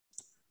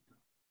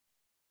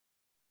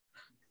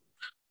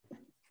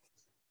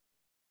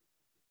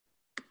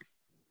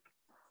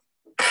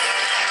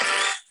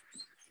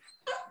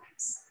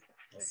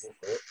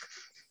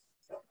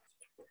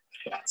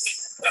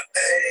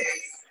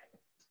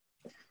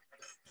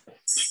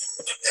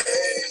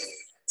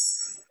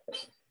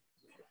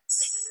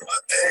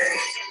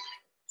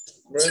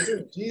Bro, is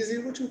it Jeezy?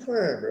 What you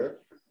playing, bro?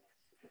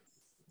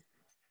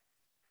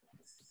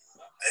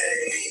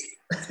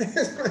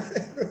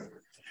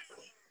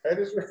 That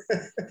is right.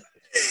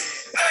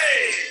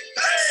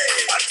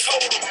 I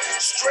told him,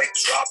 straight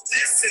drop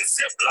this and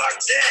ziplock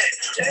that.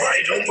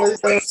 Right on my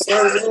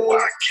waistline, that's why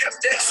I kept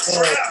that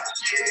strap.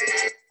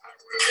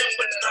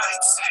 Remember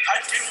nights,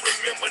 I do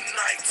remember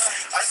nights.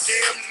 I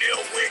damn near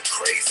went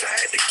crazy, I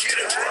had to get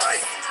it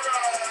right.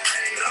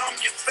 Now I'm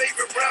your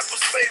favorite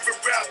rapper's favorite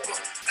rapper.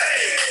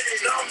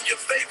 Hey, now I'm your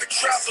favorite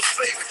trapper's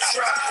favorite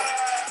trapper.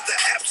 The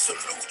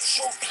absolute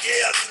truth,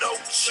 yeah, no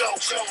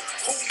joke.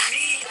 Who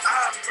me?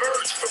 I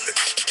emerged from the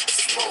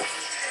smoke.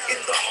 In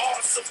the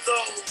hearts of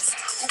those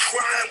who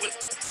grind with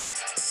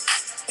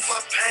my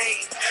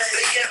pain,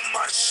 they at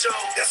my show.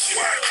 That's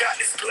why I got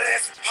this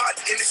glass pot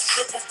and this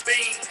triple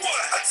beam.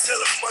 I tell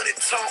them money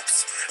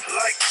talks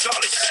like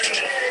Charlie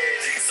Sheen.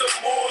 These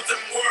are more than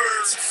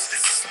words.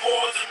 This is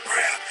more than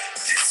rap.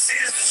 This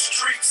is the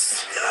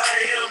streets, and I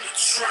am the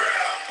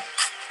trap.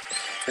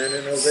 And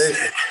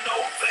innovation.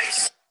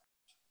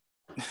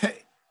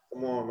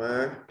 Come on,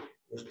 man.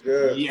 What's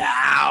good?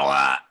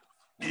 Yeah.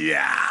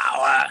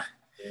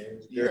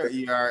 You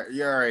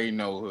already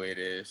know who it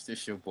is.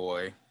 This your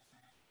boy.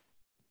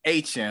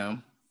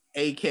 HM,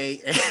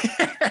 aka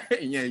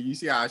yeah, you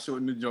see how I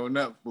shortened the joint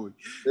up for you.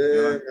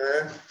 Yeah,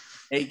 man.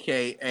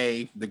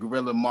 AKA the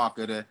Guerrilla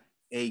Marketer,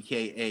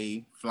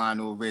 aka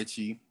Flano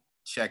Richie,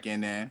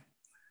 checking in.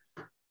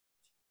 Come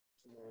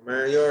on,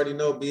 man. You already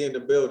know be in the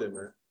building,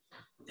 man.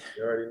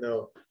 You already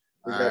know.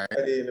 We got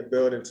Betty in the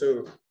building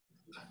too.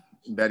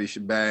 Betty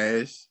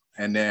Shabazz.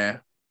 And then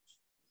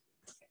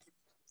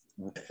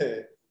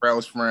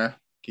Rose friend,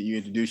 can you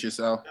introduce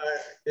yourself?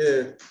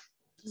 Yeah.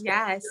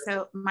 Yeah,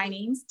 so my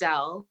name's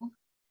Dell.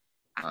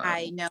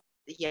 I know,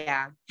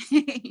 yeah.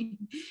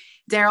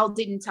 Daryl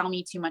didn't tell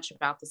me too much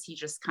about this. He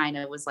just kind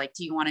of was like,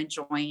 do you want to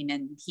join?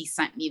 And he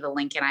sent me the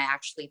link and I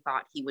actually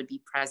thought he would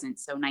be present.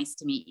 So nice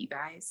to meet you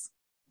guys.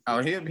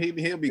 Oh, he'll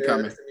be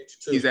coming. Nice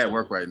He's at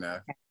work right now.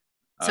 Okay.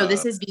 So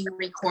this is being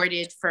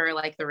recorded for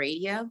like the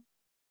radio?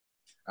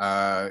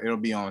 It'll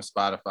be on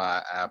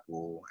Spotify,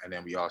 Apple, and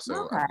then we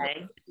also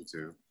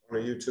YouTube. On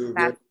YouTube.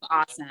 That's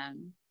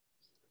awesome.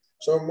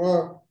 So,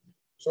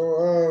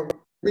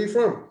 where you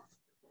from?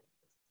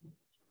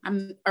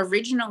 I'm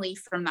originally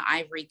from the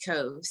Ivory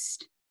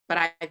Coast, but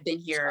I've been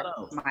here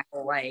my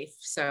whole life.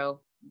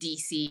 So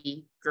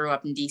DC, grew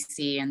up in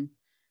DC, and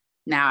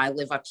now I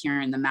live up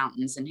here in the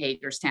mountains in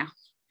Hagerstown.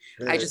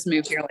 Yeah. I just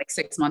moved here like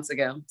 6 months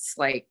ago. It's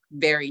like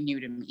very new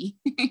to me.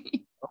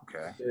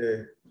 Okay.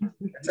 Yeah.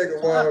 It takes a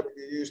while to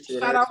get used to it.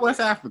 Shout out West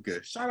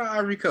Africa. Shout out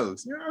Ivory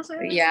Coast. You know what I'm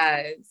saying?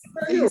 Yes.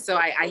 So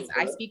I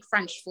speak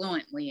French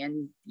fluently,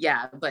 and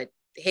yeah, but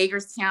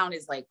Hagerstown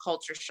is like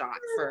culture shock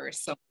for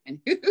someone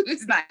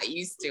who's not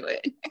used to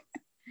it.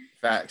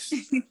 Facts.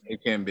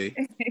 It can be.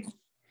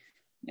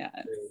 Yeah.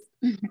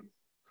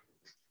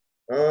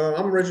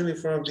 I'm originally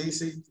from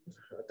DC.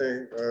 I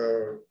think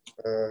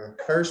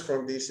Hurst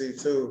from DC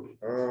too.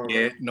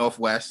 Yeah,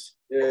 Northwest.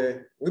 Yeah.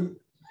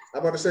 I'm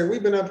about to say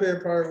we've been up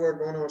here probably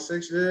going on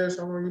 6 years.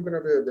 How long you been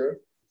up here, bro?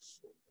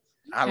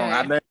 How long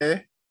I've been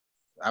here?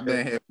 I've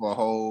been here for a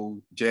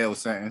whole jail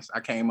sentence. I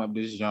came up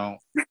this young.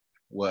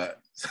 What?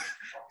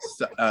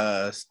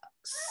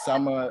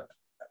 Summer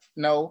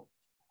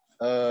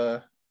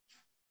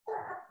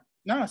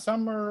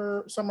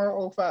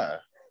 05.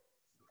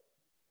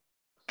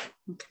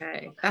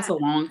 Okay, that's a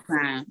long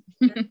time.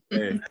 Yeah.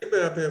 You've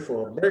been up here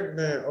for a break,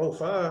 man.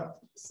 05.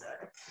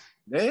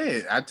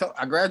 Yeah,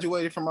 I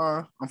graduated from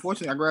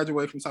unfortunately I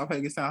graduated from South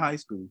Hagerstown High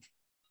School.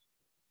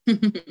 You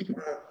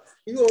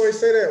always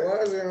say that.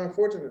 Why is it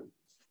unfortunate?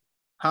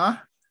 Huh?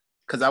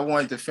 Because I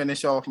wanted to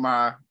finish off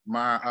my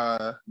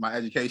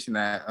education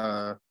at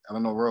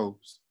Eleanor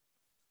Rose.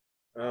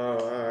 Oh,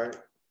 all right.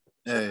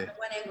 Yeah. The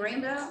one in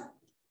Greenville?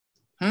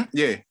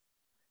 Yeah.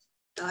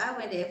 No, I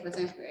went there for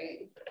 10th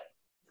grade.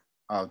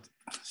 Oh,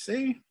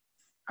 see?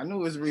 I knew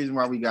it was the reason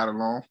why we got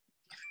along.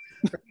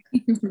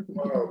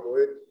 Oh,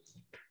 boy.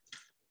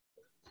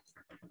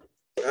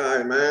 All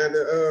right, man.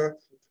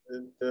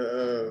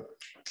 The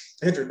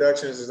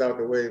introductions is out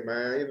the way,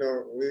 man. You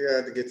know, we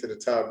had to get to the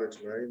topics,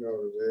 man. You know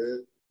what it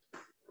is.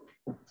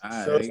 All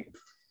right.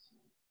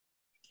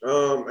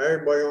 So,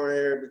 everybody on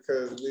here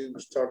because we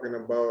was talking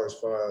about as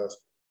far as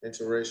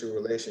interracial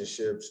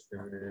relationships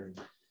and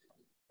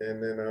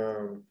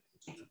then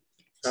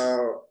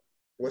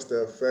what's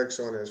the effects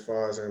on as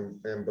far as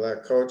in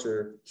Black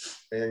culture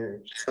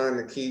and trying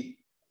to keep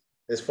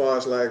as far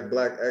as like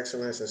Black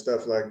excellence and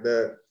stuff like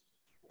that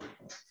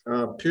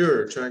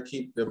pure, trying to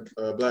keep the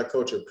Black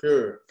culture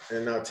pure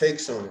and our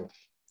takes on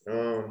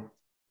it.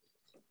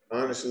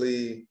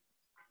 Honestly,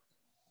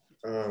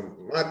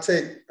 my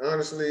take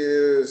honestly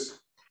is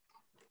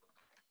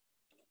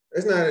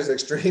it's not as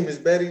extreme as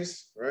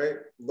Betty's, right?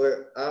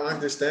 But I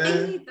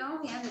understand. He throw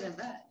me under the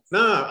bus.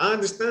 Nah, I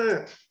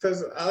understand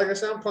because, like I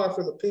said, I'm part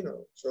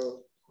Filipino.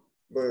 So,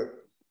 but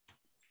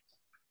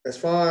as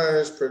far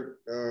as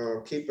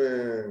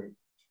keeping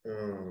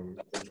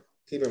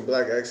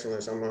Black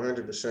excellence, I'm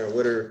 100%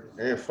 with her.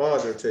 And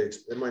father takes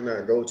it might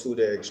not go to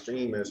the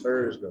extreme as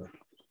hers though,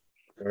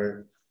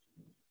 right?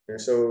 And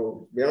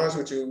so, be honest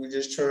with you, we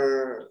just trying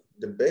to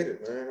debate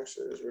it, man.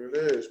 Shit is what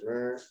it is,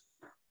 man.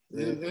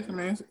 Yeah, I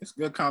mean, it's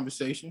good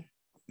conversation.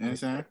 You know what I'm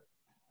saying?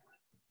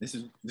 This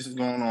is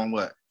going on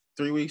what,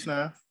 3 weeks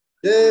now?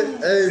 Yeah,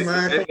 hey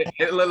man.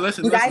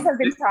 Listen, you guys have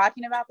been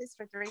talking about this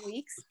for 3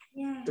 weeks?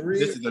 Yeah.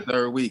 This is the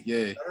third week,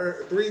 yeah.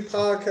 3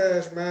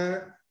 podcasts,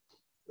 man.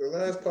 The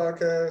last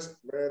podcast,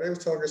 man, they was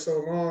talking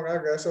so long, I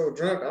got so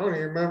drunk, I don't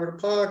even remember the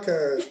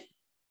podcast.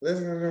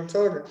 Listening to them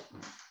talking.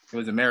 It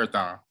was a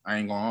marathon. I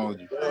ain't gonna hold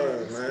you.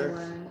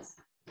 Man.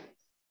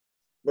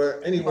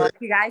 But anyway. Well,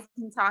 if you guys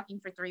been talking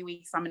for 3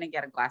 weeks, I'm gonna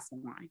get a glass of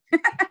wine.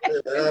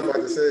 Yeah, I'm about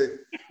to say.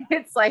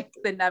 It's like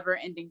the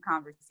never-ending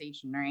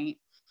conversation, right?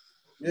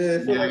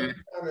 Yeah, Yeah.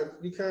 Like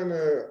you kind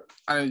of.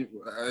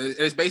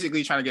 It's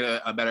basically trying to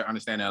get a better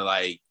understanding of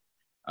like,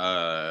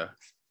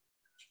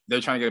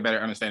 they're trying to get a better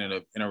understanding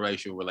of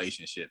interracial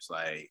relationships,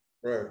 like.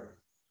 Right.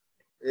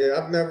 Yeah,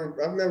 I've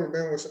never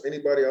been with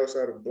anybody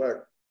outside of Black.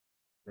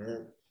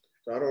 Right?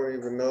 So I don't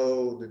even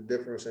know the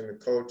difference in the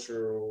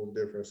cultural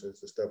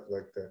differences and stuff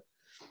like that.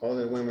 All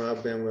the women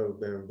I've been with have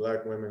been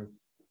Black women.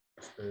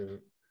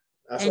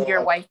 And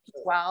your wife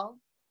as well?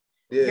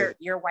 Yeah.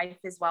 Your wife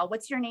as well.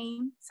 What's your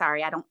name?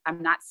 Sorry,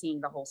 I'm not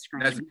seeing the whole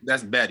screen.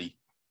 That's Betty.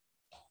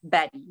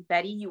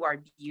 Betty, you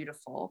are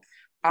beautiful.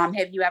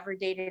 Have you ever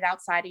dated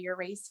outside of your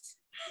race?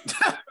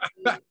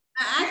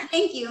 I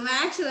thank you. My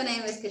actual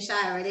name is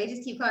Kashira. They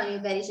just keep calling me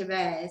Betty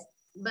Shabazz.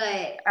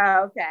 But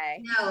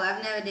okay. No,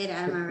 I've never dated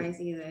out of my race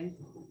either.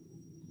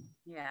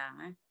 Yeah.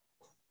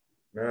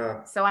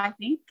 Nah. So I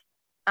think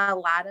a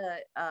lot of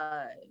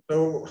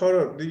So hold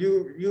up. Do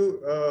you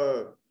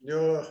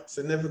your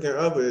significant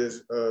other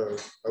is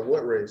of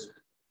what race?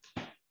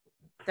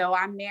 So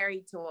I'm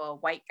married to a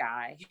white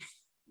guy.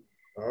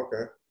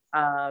 Okay.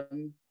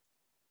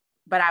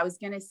 But I was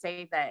gonna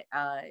say that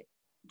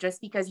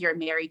just because you're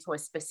married to a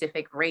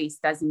specific race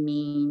doesn't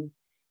mean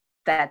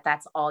that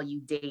that's all you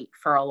date.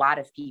 For a lot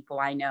of people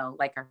I know,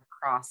 like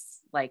across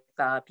like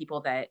the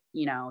people that,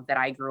 you know, that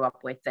I grew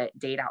up with that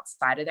date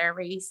outside of their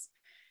race,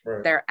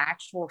 right, their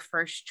actual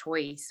first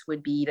choice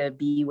would be to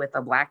be with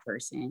a Black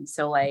person.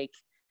 So like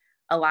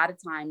a lot of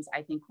times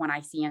I think when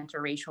I see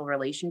interracial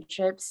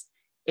relationships,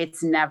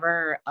 it's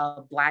never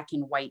a Black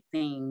and white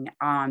thing.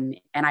 And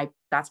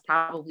that's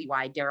probably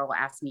why Daryl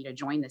asked me to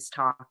join this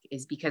talk,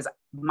 is because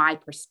my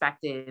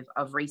perspective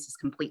of race is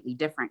completely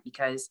different,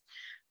 because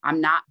I'm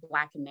not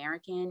Black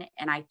American.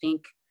 And I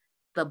think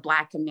the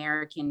Black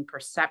American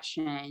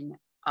perception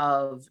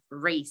of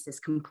race is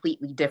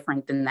completely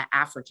different than the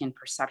African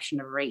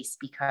perception of race,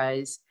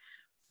 because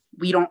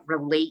we don't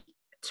relate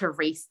to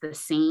race the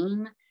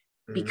same,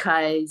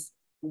 because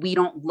we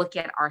don't look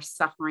at our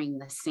suffering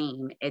the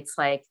same. It's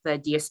like the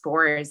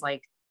diaspora is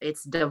like,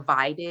 it's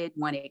divided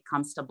when it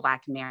comes to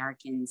Black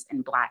Americans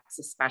and Blacks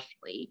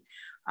especially,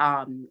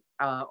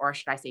 or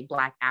should I say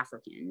Black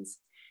Africans.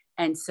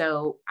 And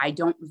so I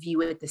don't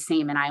view it the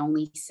same. And I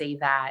only say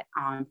that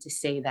to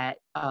say that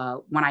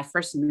when I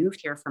first moved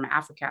here from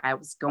Africa, I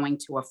was going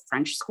to a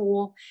French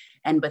school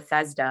in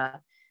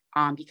Bethesda,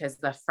 because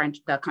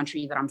the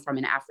country that I'm from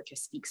in Africa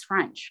speaks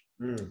French.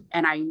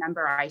 And I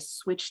remember I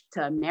switched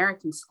to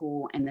American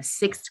school in the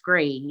 6th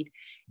grade.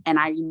 And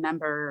I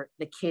remember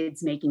the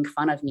kids making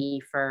fun of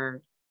me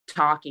for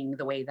talking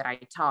the way that I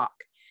talk.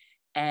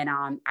 And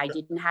I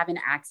didn't have an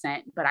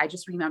accent, but I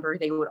just remember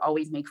they would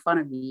always make fun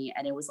of me.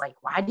 And it was like,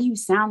 why do you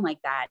sound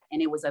like that?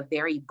 And it was a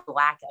very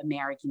Black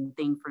American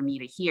thing for me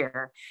to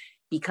hear,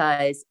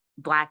 because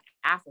Black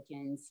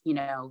Africans, you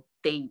know,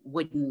 they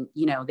wouldn't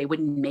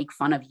make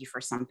fun of you for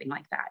something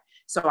like that.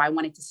 So I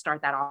wanted to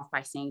start that off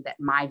by saying that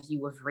my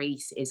view of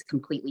race is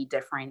completely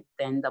different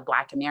than the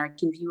Black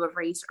American view of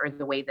race, or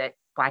the way that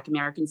Black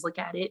Americans look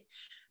at it.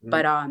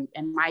 But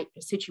and my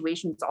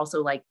situation is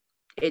also like,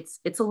 it's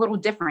a little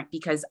different,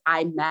 because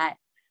I met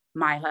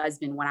my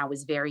husband when I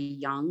was very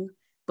young,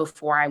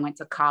 before I went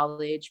to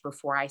college,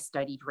 before I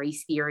studied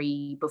race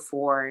theory,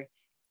 before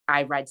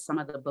I read some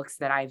of the books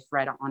that I've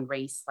read on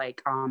race,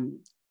 like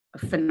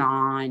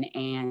Fanon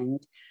and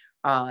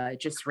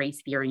just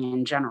race theory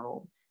in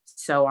general.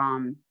 So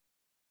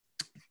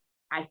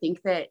I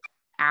think that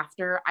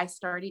after I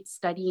started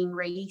studying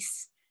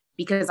race,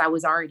 because I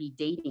was already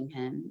dating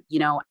him, you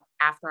know,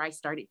 after I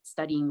started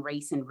studying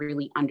race and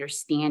really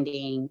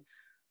understanding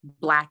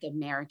Black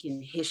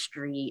American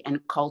history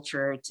and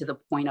culture to the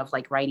point of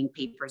like writing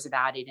papers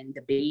about it and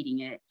debating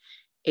it,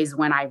 is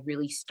when I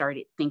really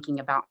started thinking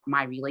about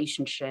my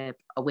relationship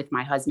with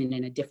my husband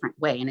in a different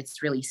way. And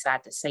it's really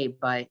sad to say,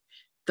 but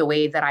the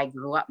way that I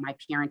grew up, my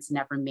parents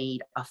never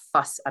made a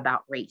fuss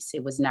about race.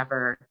 It was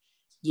never,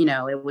 you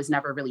know, it was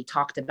never really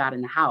talked about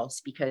in the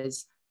house,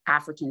 because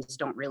Africans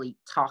don't really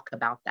talk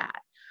about that.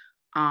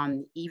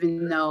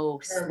 Even though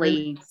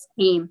slaves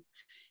came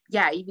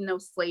yeah, even though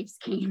slaves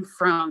came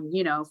from,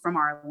 from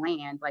our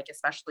land, like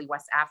especially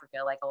West Africa,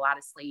 like a lot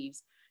of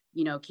slaves,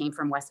 came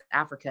from West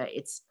Africa.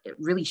 It's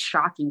really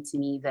shocking to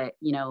me that,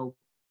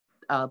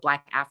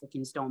 Black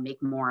Africans don't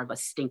make more of a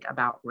stink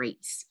about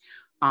race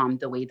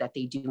the way that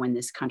they do in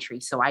this country.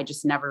 So I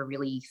just never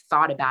really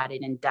thought about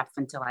it in depth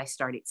until I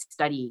started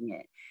studying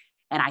it.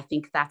 And I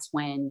think that's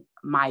when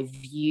my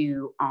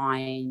view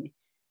on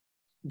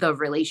the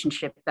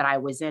relationship that I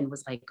was in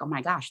was like, oh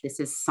my gosh, this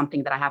is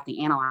something that I have to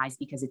analyze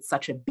because it's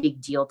such a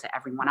big deal to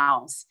everyone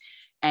else.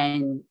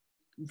 And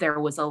there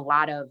was a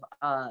lot of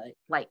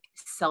like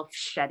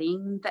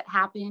self-shedding that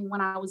happened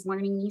when I was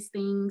learning these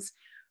things.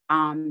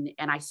 And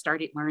I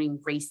started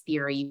learning race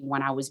theory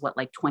when I was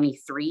like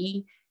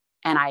 23.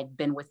 And I'd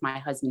been with my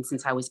husband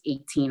since I was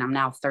 18. I'm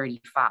now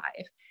 35.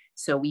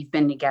 So we've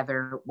been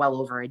together well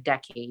over a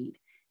decade.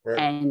 Right.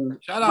 And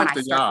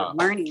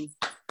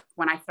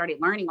when I started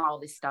learning all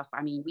this stuff,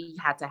 I mean, we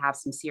had to have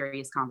some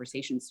serious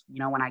conversations,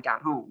 when I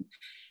got home.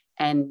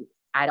 And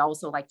I'd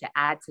also like to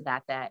add to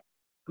that, that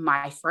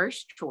my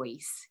first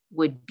choice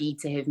would be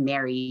to have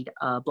married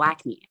a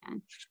Black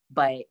man,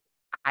 but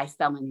I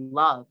fell in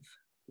love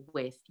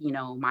with,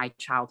 my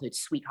childhood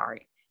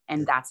sweetheart.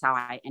 And that's how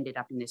I ended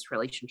up in this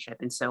relationship.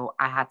 And so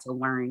I had to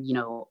learn,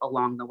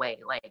 along the way,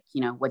 like,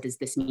 what does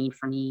this mean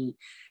for me?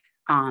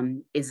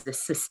 Is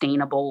this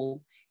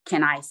sustainable?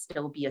 Can I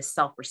still be a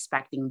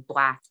self-respecting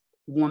Black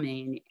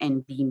woman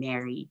and be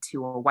married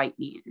to a white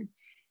man?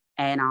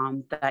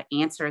 And the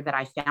answer that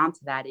I found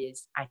to that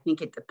is, I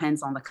think it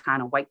depends on the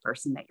kind of white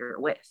person that you're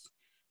with.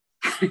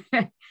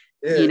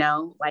 Yeah.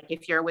 Like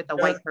if you're with a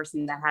white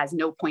person that has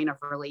no point of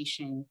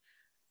relation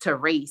to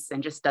race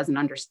and just doesn't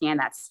understand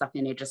that stuff,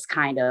 and it just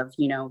kind of,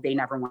 they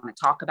never want to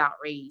talk about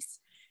race.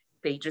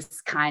 They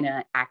just kind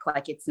of act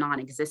like it's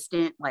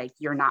non-existent. Like,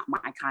 you're not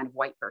my kind of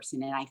white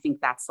person. And I think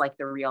that's like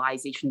the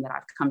realization that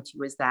I've come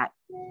to, is that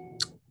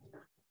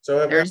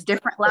so there's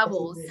different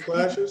levels.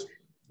 Clashes?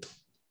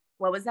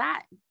 What was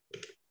that?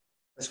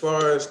 As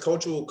far as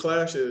cultural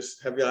clashes,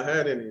 have y'all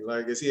had any?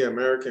 Like, is he an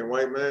American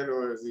white man,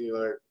 or is he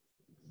like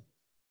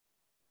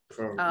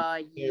from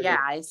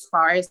yeah, as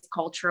far as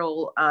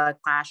cultural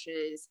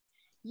clashes,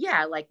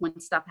 yeah, like when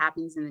stuff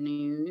happens in the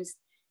news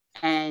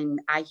and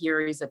I hear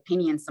his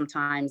opinion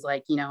sometimes,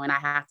 like, and I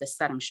have to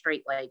set him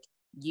straight, like,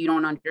 you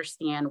don't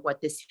understand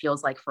what this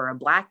feels like for a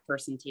Black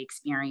person to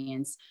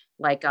experience,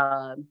 like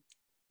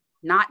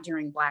not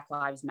during Black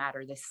Lives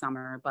Matter this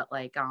summer, but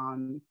like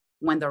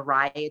when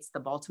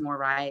the Baltimore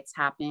riots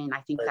happened.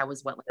 I think that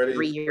was what, like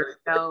 3 years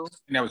ago.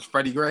 And that was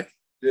Freddie Gray?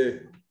 Yeah.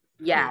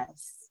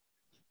 Yes.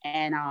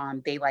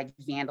 And they like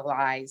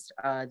vandalized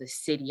the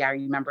city. I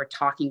remember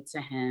talking to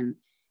him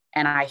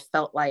and I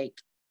felt like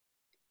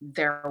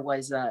there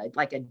was a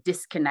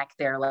disconnect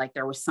there. Like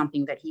there was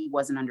something that he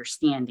wasn't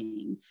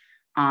understanding.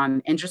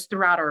 And just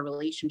throughout our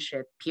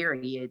relationship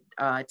period,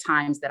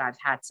 times that I've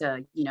had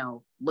to,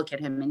 look at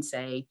him and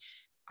say,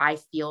 I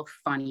feel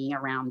funny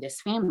around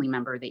this family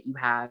member that you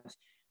have.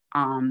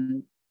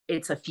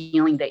 It's a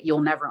feeling that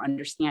you'll never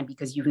understand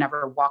because you've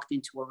never walked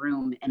into a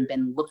room and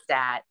been looked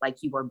at like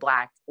you were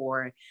Black,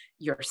 or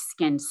your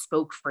skin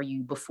spoke for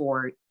you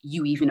before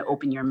you even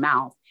open your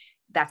mouth.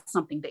 That's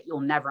something that you'll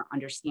never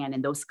understand.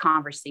 And those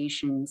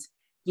conversations,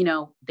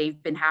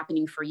 they've been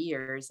happening for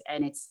years.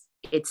 And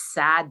it's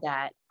sad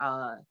that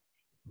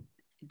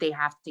they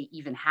have to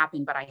even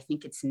happen, but I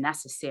think it's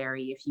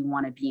necessary if you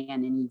want to be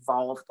in an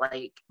evolved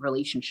like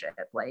relationship.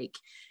 Like,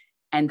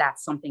 and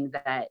that's something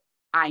that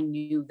I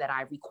knew that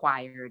I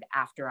required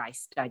after I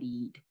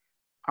studied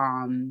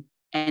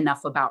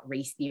enough about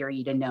race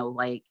theory to know,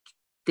 like,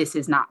 this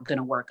is not going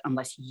to work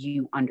unless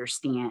you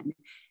understand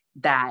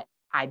that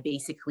I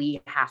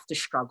basically have to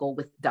struggle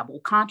with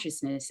double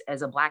consciousness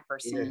as a Black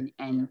person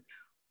and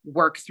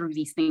work through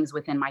these things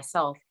within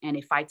myself. And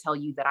if I tell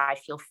you that I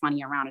feel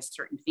funny around a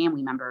certain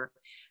family member,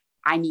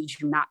 I need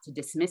you not to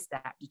dismiss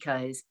that,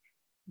 because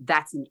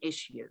that's an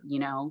issue,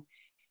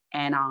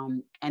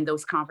 and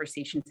those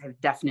conversations have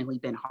definitely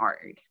been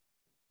hard.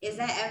 Is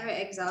that ever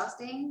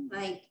exhausting?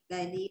 Like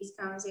that these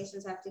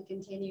conversations have to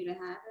continue to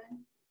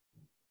happen?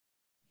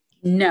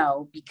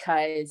 No,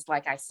 because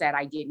like I said,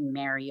 I didn't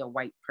marry a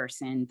white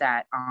person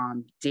that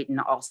didn't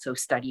also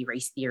study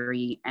race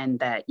theory, and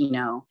that,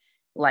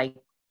 like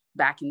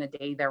back in the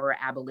day, there were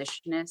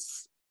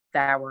abolitionists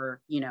that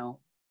were,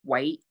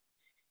 white.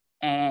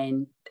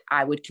 And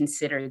I would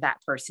consider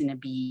that person to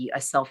be a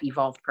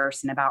self-evolved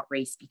person about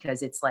race,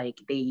 because it's like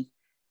they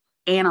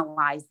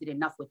analyzed it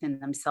enough within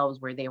themselves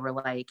where they were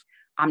like,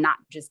 I'm not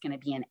just going to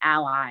be an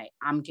ally,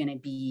 I'm going to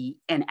be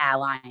an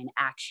ally in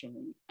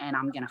action, and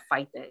I'm going to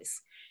fight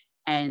this.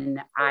 And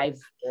I've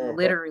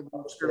literally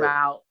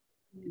throughout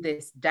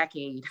this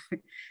decade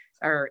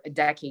or a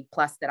decade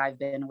plus that I've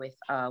been with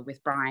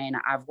Brian,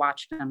 I've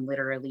watched them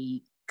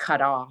literally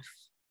cut off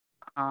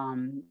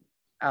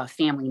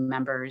family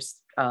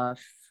members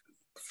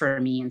for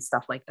me and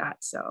stuff like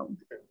that. So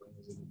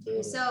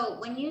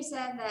when you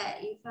said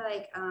that you feel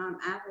like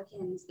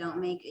Africans don't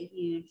make a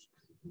huge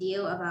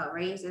deal about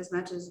race as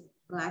much as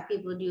Black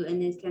people do in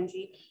this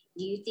country,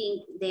 do you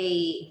think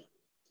they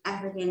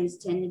Africans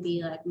tend to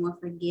be like more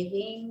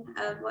forgiving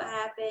of what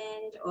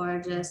happened, or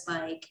just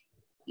like,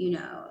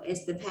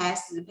 it's the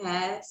past is the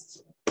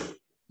past?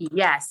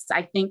 Yes,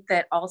 I think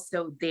that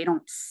also they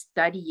don't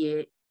study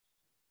it.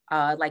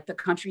 Like the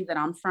country that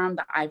I'm from,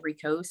 the Ivory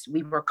Coast,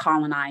 we were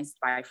colonized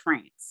by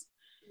France.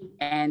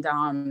 And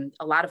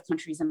a lot of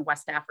countries in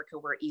West Africa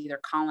were either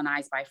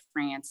colonized by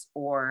France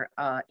or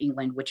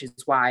England, which is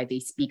why they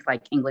speak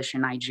like English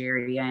in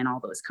Nigeria and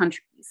all those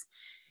countries.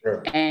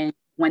 Yeah. And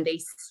when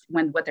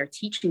what they're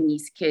teaching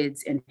these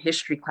kids in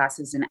history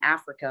classes in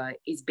Africa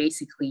is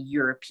basically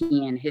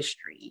European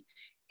history.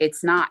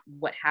 It's not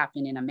what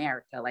happened in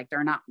America. Like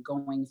they're not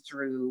going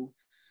through,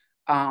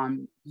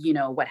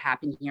 what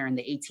happened here in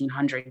the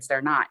 1800s.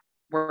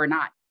 We're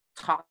not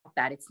taught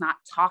that. It's not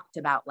talked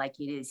about like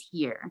it is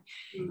here.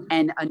 Mm-hmm.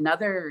 And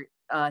another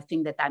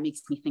thing that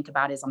makes me think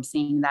about as I'm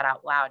saying that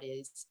out loud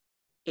is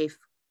if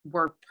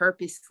we're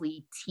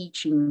purposely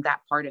teaching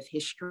that part of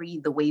history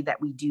the way that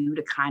we do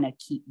to kind of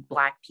keep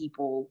Black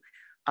people,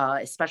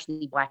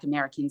 especially Black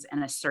Americans,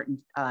 in a certain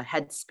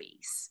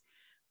headspace.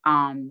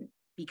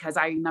 Because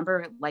I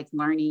remember like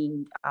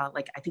learning, I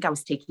think I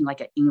was taking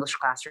like an English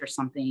class or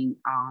something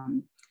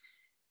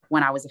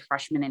when I was a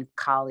freshman in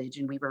college,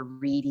 and we were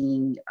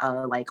reading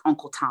like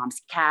Uncle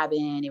Tom's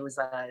Cabin. It was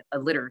a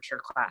literature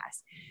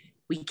class.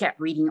 We kept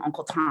reading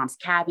Uncle Tom's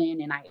Cabin,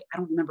 and I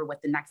don't remember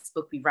what the next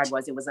book we read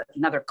was. It was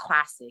another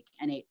classic,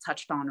 and it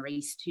touched on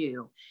race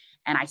too.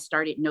 And I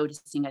started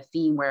noticing a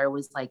theme where it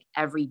was like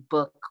every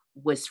book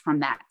was from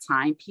that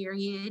time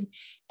period,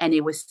 and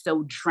it was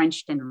so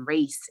drenched in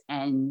race.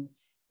 And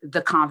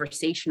the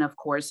conversation, of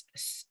course,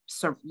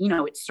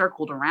 it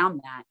circled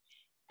around that.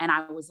 And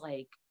I was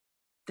like,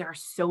 there are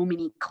so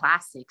many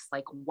classics.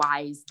 Like,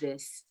 why is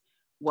this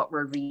what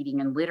we're reading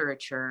in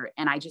literature?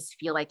 And I just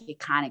feel like it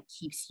kind of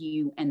keeps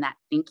you in that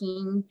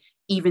thinking,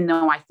 even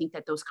though I think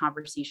that those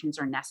conversations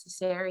are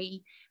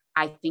necessary.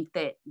 I think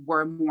that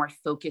we're more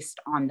focused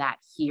on that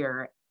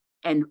here,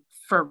 and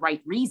for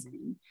right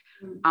reason.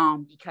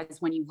 Because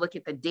when you look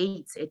at the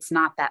dates, it's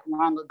not that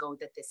long ago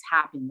that this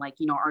happened. Like,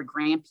 our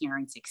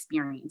grandparents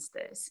experienced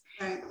this.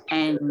 Right.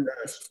 And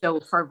so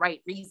for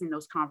right reason,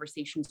 those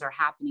conversations are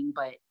happening.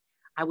 But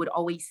I would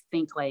always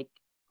think like,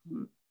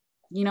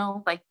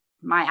 like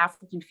my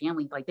African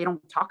family, like they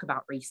don't talk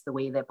about race the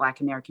way that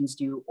Black Americans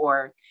do.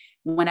 Or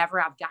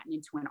whenever I've gotten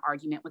into an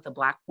argument with a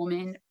Black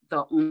woman,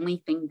 the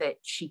only thing that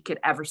she could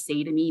ever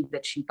say to me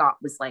that she thought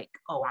was like,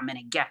 oh, I'm going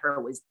to get her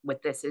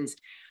with this is,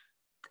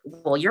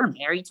 well, you're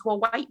married to a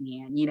white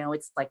man.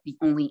 It's like the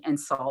only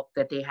insult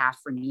that they have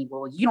for me.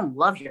 Well, you don't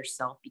love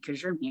yourself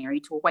because you're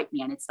married to a white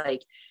man. It's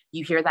like,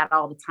 you hear that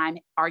all the time.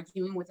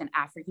 Arguing with an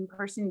African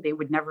person, they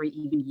would never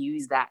even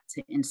use that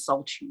to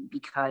insult you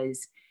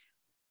because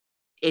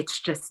it's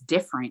just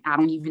different. I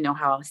don't even know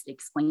how else to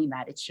explain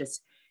that. It's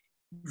just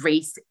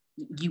race.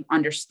 You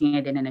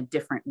understand it in a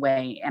different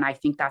way. And I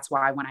think that's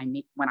why when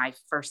I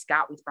first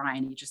got with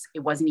Brian, it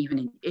wasn't even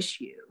an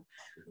issue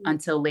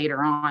until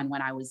later on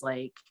when I was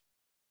like,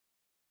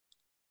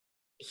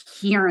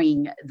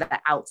 hearing the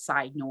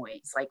outside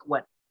noise, like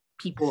what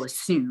people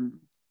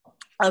assume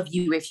of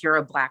you if you're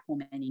a Black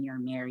woman and you're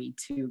married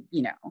to,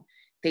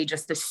 they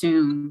just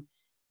assume.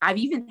 I've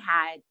even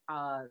had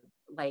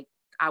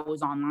I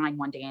was online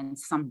one day and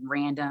some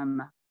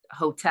random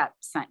hotep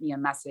sent me a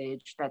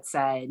message that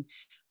said,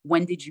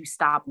 when did you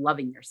stop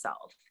loving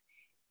yourself?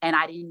 And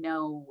I didn't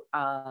know,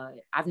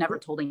 I've never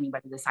told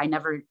anybody this. I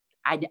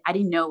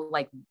didn't know,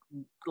 like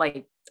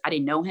I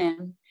didn't know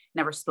him.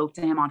 Never spoke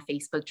to him on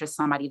Facebook, just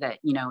somebody that,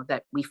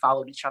 that we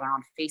followed each other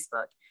on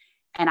Facebook.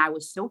 And I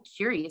was so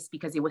curious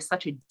because it was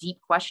such a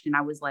deep question.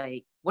 I was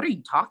like, what are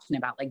you talking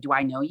about? Like, do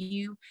I know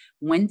you?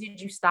 When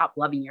did you stop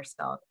loving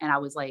yourself? And I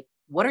was like,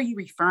 what are you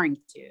referring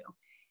to?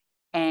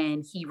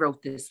 And he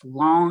wrote this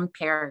long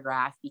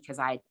paragraph because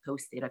I had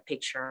posted a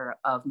picture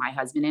of my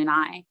husband and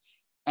I.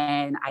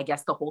 And I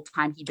guess the whole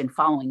time he'd been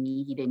following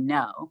me, he didn't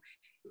know.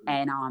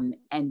 And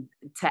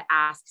to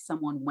ask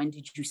someone, when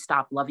did you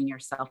stop loving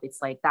yourself? It's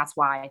like, that's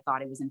why I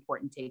thought it was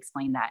important to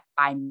explain that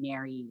I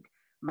married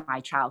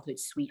my childhood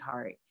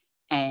sweetheart.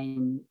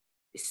 And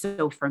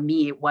so for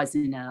me, it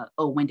wasn't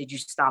when did you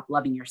stop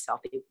loving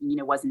yourself? It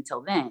wasn't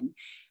until then.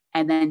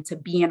 And then to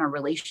be in a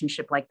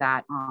relationship like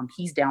that,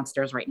 he's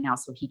downstairs right now,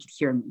 so he could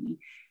hear me.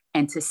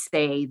 And to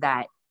say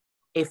that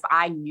if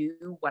I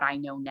knew what I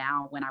know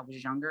now when I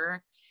was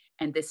younger,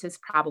 and this is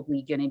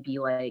probably going to be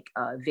like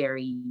a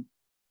very,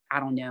 I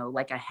don't know,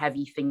 like a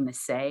heavy thing to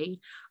say,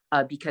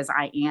 because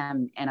I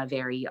am in a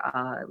very,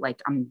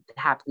 I'm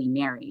happily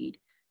married.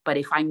 But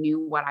if I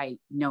knew what I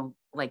know,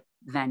 like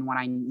then what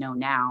I know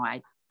now,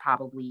 I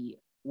probably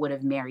would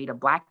have married a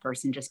Black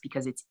person just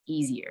because it's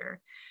easier.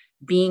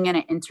 Being in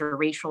an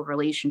interracial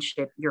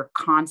relationship, you're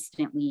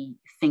constantly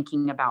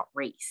thinking about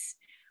race.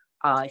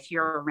 If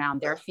you're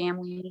around their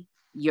family,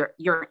 you're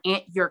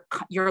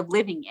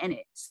living in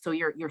it. So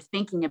you're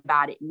thinking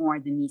about it more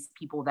than these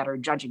people that are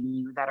judging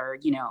you, that are,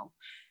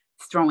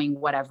 throwing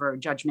whatever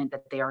judgment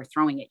that they are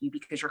throwing at you,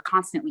 because you're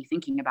constantly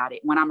thinking about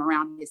it. When I'm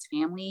around his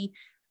family,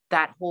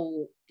 that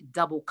whole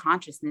double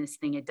consciousness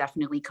thing, it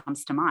definitely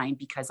comes to mind,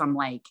 because I'm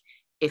like,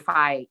 if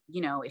I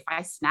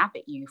snap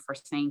at you for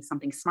saying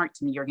something smart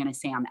to me, you're going to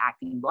say I'm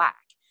acting Black,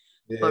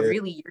 but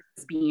really you're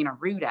just being a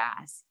rude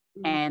ass.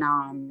 And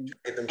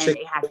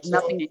it has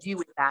nothing to do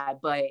with that.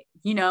 But,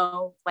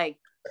 like,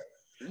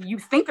 you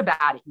think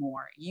about it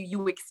more,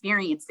 you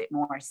experience it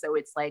more. So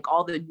it's like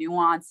all the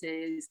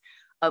nuances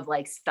of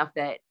like stuff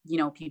that,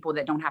 people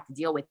that don't have to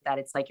deal with that,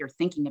 it's like you're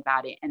thinking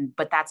about it.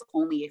 But that's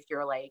only if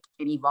you're like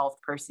an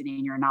evolved person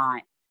and you're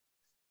not,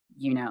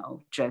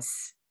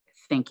 just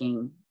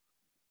thinking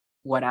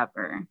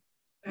whatever.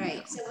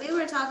 Right. So we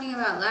were talking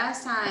about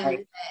last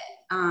time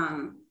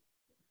that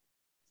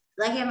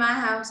like in my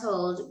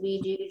household,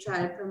 we do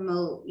try to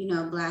promote,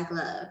 Black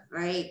love,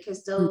 right?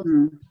 Because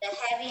the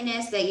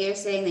heaviness that you're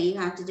saying that you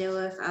have to deal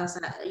with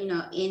outside,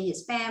 in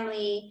his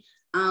family,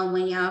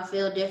 when y'all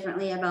feel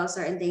differently about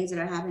certain things that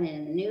are happening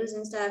in the news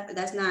and stuff, but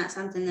that's not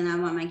something that I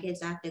want my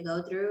kids to have to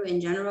go through in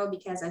general,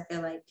 because I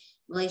feel like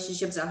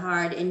relationships are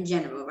hard in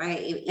general,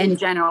 right? In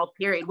general,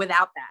 period,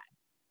 without that.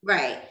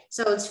 Right.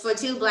 So it's for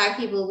two Black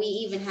people, we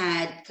even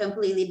had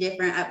completely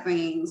different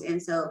upbringings.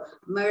 And so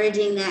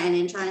merging that and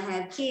then trying to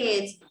have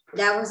kids,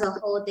 that was a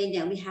whole thing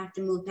that we have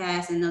to move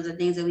past. And those are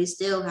things that we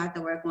still have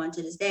to work on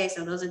to this day.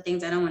 So those are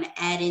things I don't want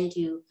to add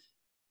into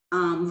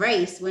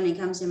race when it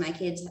comes to my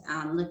kids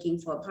looking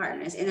for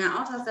partners. And I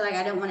also feel like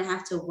I don't want to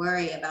have to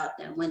worry about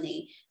them when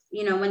they,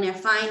 when they're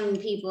finding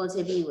people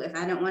to be with.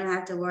 I don't want to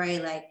have to worry,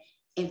 like,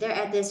 if they're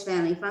at this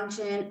family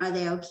function, are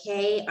they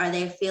okay? Are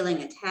they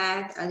feeling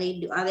attacked? Are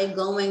they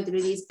going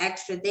through these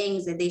extra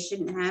things that they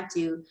shouldn't have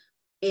to,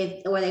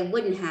 or they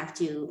wouldn't have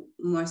to,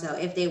 more so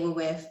if they were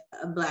with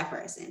a Black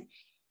person?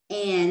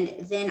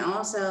 And then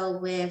also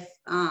with,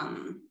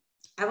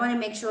 I want to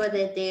make sure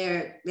that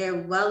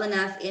they're well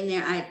enough in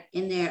their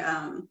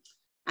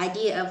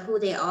idea of who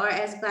they are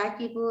as Black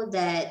people,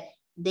 that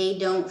they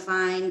don't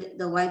find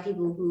the white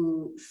people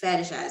who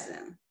fetishize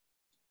them.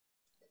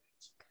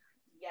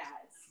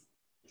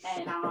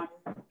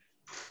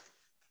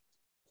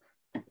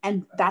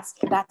 And that's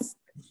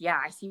yeah,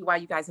 I see why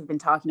you guys have been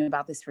talking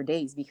about this for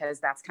days, because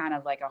that's kind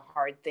of like a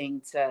hard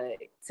thing to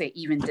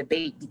even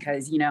debate,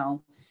 because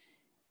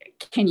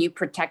can you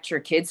protect your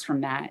kids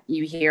from that?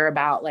 You hear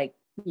about like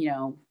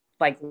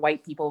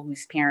white people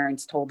whose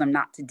parents told them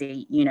not to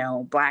date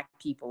Black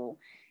people,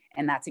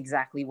 and that's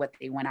exactly what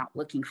they went out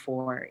looking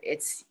for.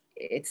 It's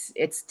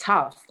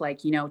tough, like,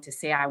 to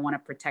say I want to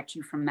protect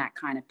you from that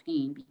kind of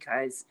pain,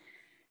 because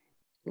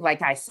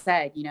like I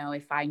said,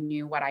 if I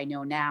knew what I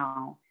know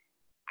now,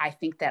 I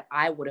think that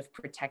I would have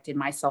protected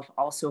myself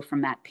also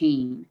from that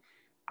pain.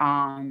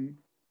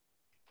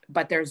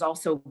 But there's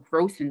also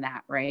growth in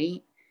that,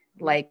 right?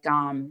 Like,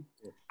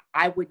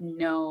 I would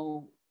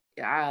know,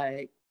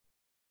 I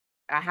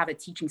have a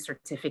teaching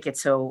certificate,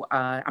 so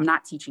I'm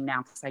not teaching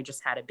now because I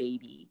just had a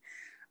baby.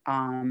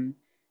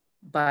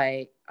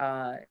 But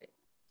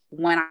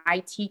when I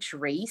teach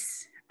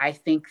race, I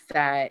think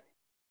that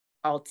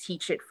I'll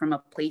teach it from a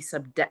place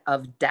of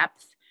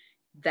depth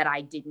that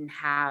I didn't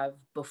have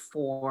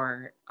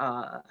before,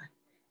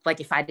 like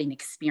if I didn't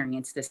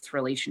experience this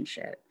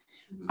relationship.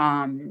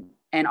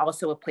 And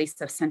also a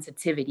place of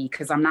sensitivity,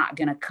 because I'm not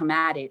going to come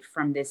at it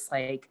from this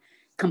like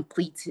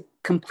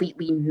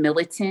completely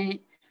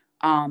militant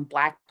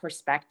Black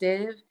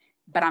perspective,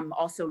 but I'm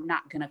also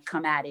not going to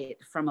come at it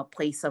from a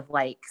place of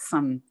like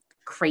some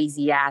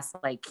crazy ass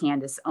like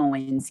Candace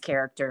Owens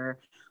character,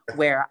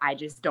 where I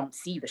just don't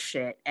see the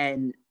shit,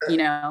 and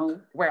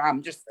where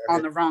I'm just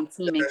on the wrong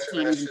team and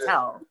can't even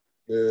tell.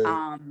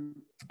 And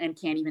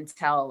can't even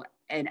tell.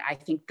 And I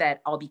think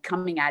that I'll be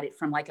coming at it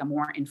from like a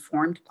more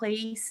informed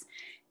place,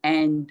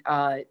 and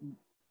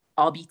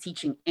I'll be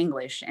teaching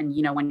English. And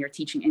when you're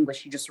teaching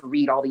English, you just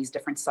read all these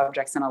different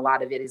subjects, and a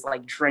lot of it is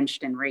like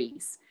drenched in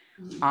race.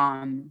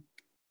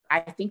 I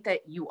think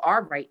that you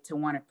are right to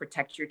want to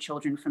protect your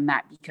children from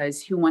that,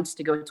 because who wants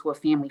to go to a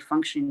family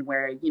function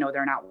where,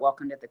 they're not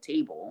welcomed at the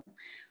table?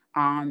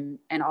 And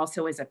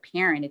also as a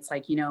parent, it's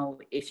like,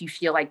 if you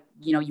feel like,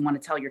 you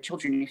want to tell your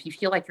children, if you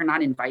feel like you're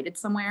not invited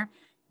somewhere,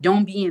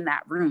 don't be in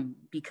that room,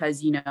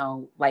 because,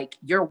 like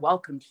you're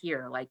welcomed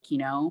here. Like,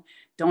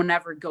 don't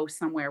ever go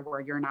somewhere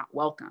where you're not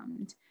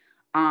welcomed.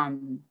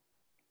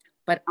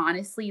 But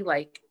honestly,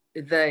 like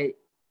the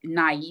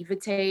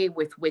naivete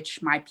with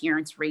which my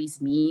parents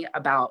raised me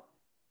about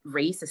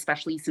race,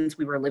 especially since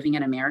we were living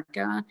in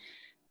America,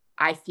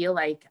 I feel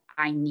like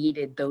I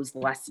needed those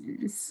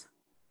lessons.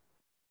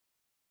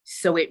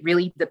 So it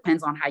really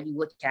depends on how you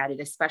look at it,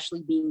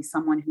 especially being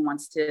someone who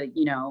wants to,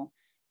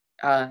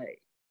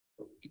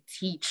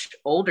 teach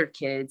older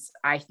kids.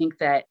 I think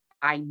that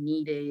I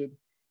needed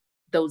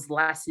those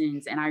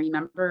lessons. And I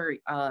remember,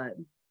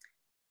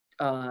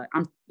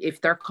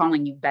 if they're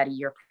calling you Betty,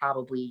 you're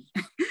probably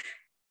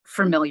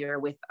familiar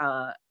with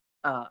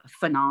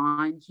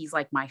Fanon. He's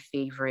like my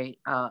favorite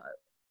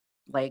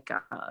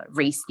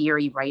race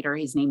theory writer.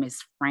 His name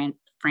is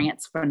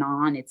Frantz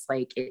Fanon. It's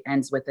like it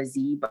ends with a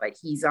Z, but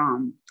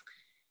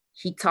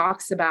he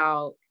talks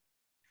about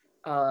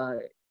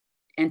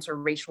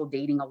interracial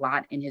dating a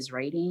lot in his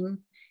writing.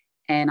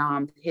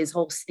 And his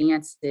whole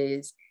stance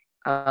is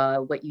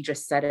what you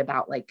just said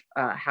about like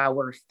how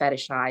we're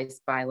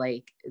fetishized by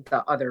like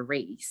the other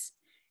race,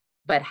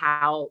 but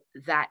how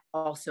that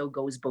also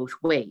goes both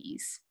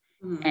ways.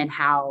 And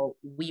how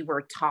we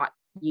were taught,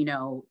 you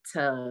know,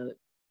 to,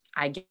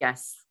 I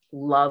guess,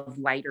 love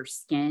lighter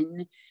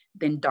skin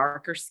than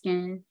darker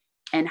skin,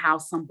 and how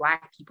some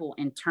Black people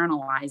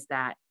internalize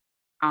that.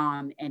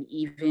 And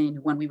even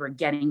when we were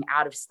getting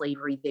out of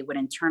slavery, they would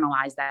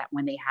internalize that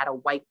when they had a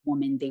white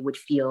woman, they would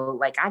feel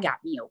like, I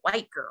got me a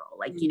white girl,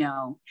 like, you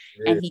know.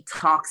 And he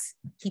talks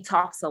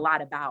a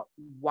lot about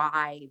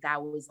why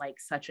that was like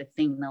such a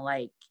thing to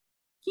like,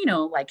 you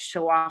know, like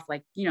show off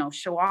with,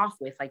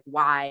 like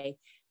why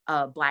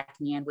a Black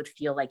man would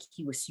feel like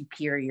he was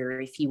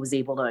superior if he was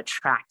able to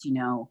attract, you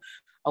know,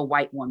 a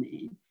white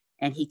woman.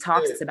 And he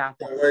talks about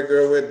that. White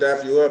girl would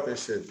dap you up and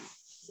shit.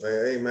 Like,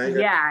 hey man,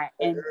 yeah,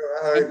 and, girl,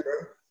 all right, bro.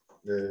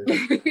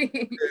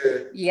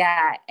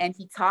 Yeah, and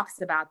he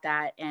talks about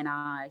that. And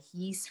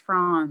he's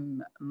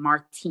from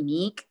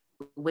Martinique,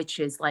 which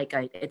is like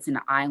it's an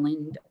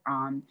island,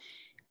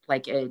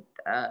 like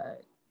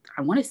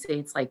I want to say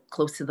it's like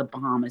close to the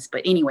Bahamas,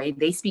 but anyway,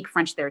 they speak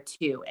French there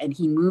too. And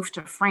he moved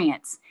to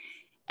France,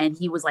 and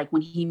he was like,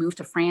 when he moved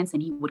to France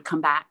and he would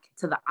come back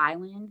to the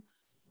island,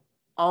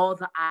 all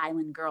the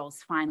island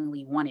girls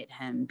finally wanted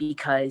him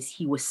because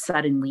he was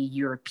suddenly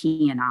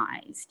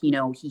Europeanized. You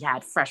know, he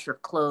had fresher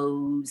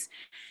clothes.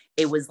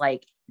 It was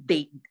like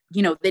they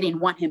didn't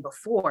want him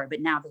before, but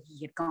now that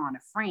he had gone to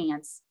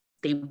France,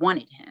 they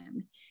wanted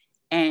him.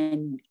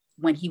 And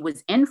when he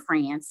was in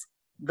France,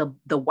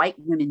 the white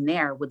women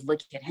there would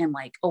look at him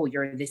like, oh,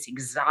 you're this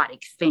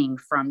exotic thing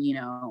from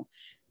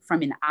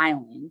an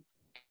island.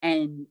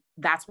 And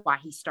that's why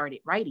he started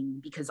writing,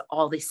 because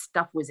all this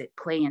stuff was at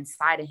play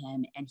inside of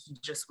him. And he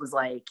just was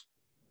like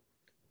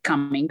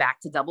coming back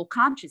to double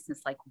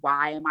consciousness. Like,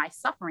 why am I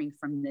suffering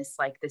from this?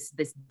 Like this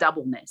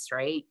doubleness,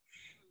 right?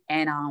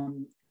 And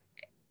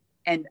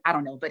I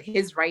don't know, but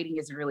his writing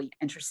is really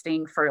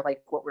interesting for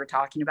like what we're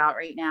talking about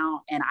right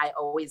now. And I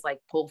always like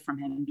pull from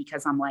him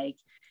because I'm like,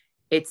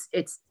 it's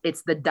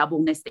the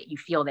doubleness that you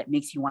feel that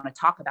makes you want to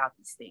talk about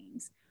these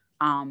things.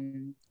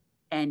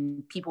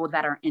 And people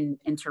that are in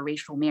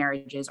interracial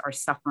marriages are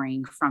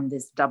suffering from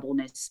this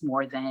doubleness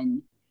more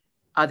than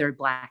other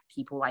Black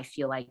people, I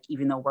feel like,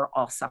 even though we're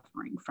all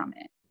suffering from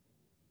it.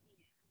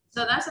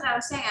 So that's what I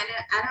was saying.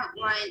 I don't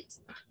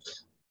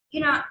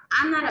want,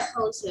 I'm not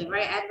opposed to it,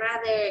 right? I'd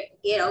rather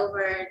get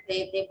over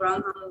they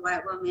brought home a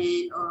white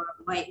woman or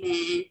a white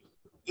man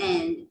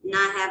and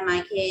not have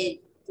my kid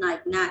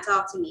like not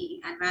talk to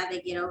me. I'd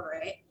rather get over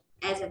it.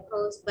 As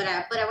opposed, but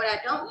what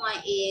I don't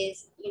want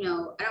is, I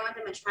don't want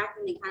them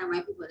attracting the kind of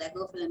white people that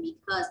go for them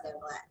because they're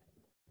Black.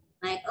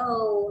 Like,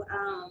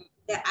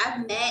 that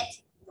I've met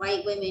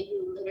white women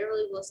who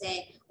literally will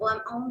say, well,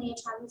 I'm only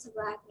attracted to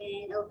Black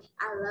men. Oh,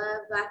 I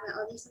love Black men.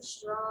 Oh, they're so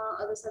strong.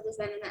 Oh, this, that,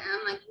 and that. And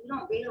I'm like, you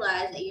don't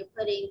realize that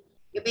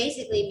you're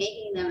basically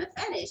making them a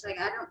fetish. Like,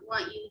 I don't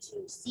want you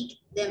to seek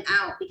them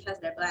out because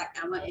they're Black.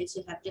 I want it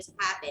to have just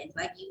happened,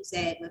 like you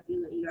said with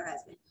you and your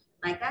husband.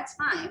 Like, that's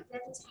fine. If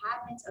that just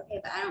happens, okay,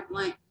 but I don't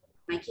want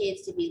my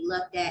kids to be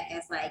looked at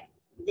as like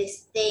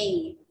this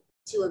thing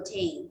to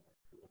obtain.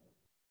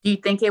 Do you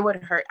think it would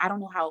hurt? I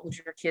don't know how old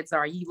your kids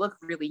are. You look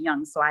really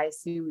young, so I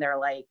assume they're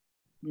like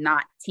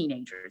not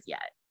teenagers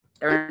yet.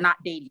 They're not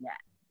dating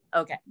yet.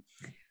 Okay.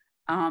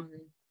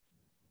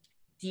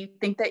 Do you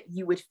think that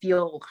you would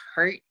feel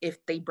hurt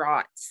if they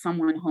brought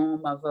someone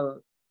home of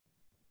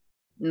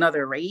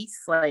another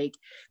race? Like,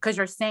 because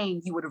you're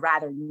saying you would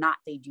rather not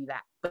they do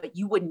that, but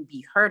you wouldn't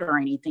be hurt or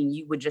anything.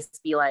 You would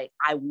just be like,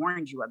 I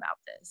warned you about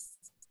this.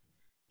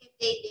 If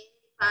they did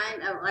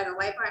find a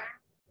white partner,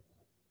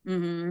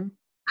 mm-hmm.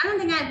 I don't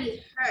think I'd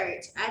be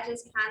hurt. I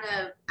just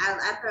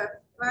I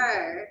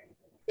prefer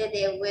that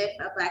they're with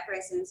a Black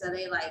person, so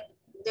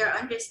they're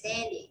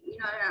understanding.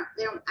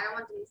 I don't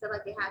want them to feel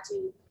like they have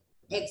to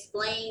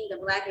explain the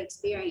Black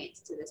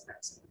experience to this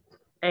person.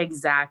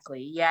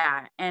 Exactly.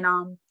 Yeah. And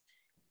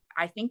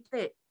I think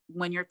that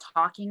when you're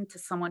talking to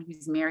someone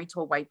who's married to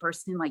a white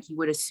person, like you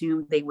would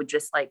assume they would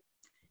just like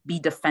be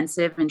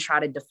defensive and try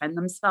to defend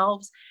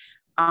themselves.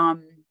 I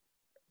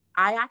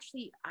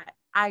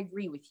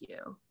agree with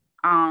you.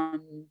 I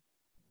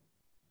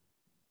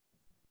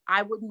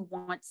wouldn't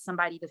want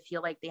somebody to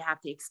feel like they have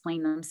to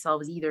explain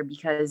themselves either,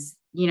 because,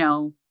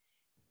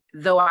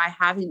 though I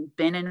haven't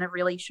been in a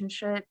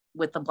relationship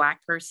with a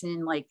Black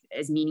person, like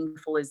as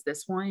meaningful as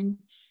this one,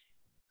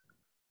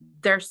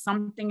 there's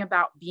something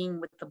about being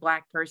with the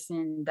Black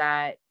person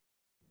that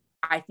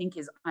I think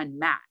is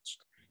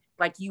unmatched.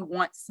 Like, you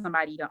want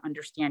somebody to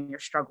understand your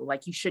struggle.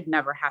 Like, you should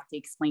never have to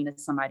explain to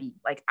somebody,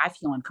 like, I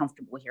feel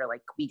uncomfortable here.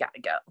 Like, we got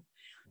to go.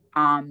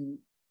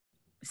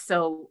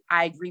 So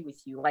I agree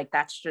with you. Like,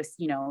 that's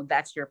just,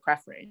 that's your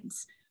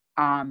preference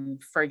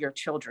for your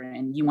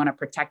children. You want to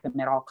protect them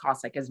at all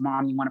costs. Like, as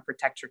mom, you want to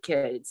protect your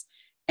kids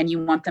and you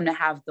want them to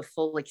have the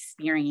full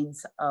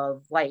experience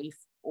of life.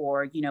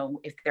 Or,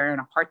 if they're in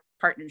a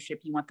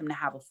partnership, you want them to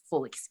have a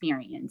full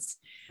experience.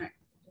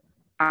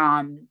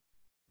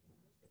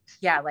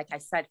 yeah, like I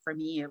said, for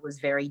me, it was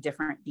very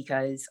different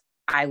because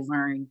I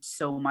learned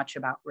so much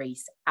about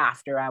race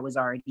after I was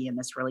already in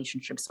this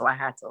relationship. So I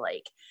had to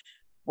like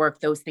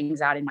work those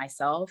things out in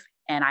myself.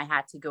 And I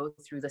had to go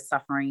through the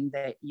suffering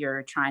that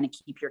you're trying to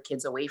keep your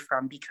kids away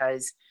from,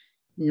 because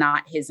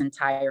not his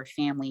entire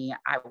family,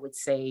 I would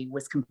say,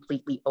 was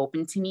completely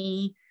open to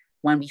me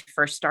when we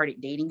first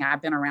started dating.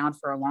 I've been around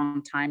for a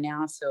long time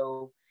now.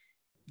 So,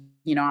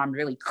 you know, I'm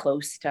really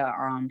close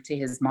to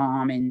his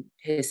mom and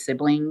his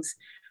siblings.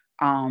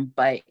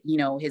 But you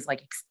know, his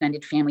like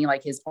extended family,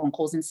 like his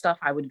uncles and stuff,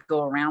 I would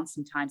go around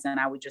sometimes and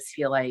I would just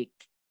feel like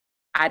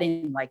I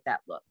didn't like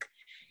that look.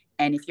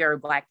 And if you're a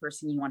Black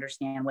person, you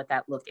understand what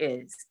that look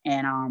is.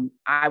 And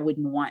I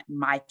wouldn't want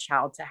my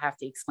child to have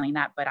to explain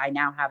that, but I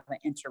now have an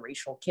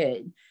interracial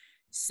kid.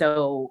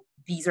 So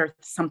these are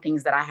some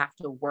things that I have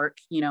to work,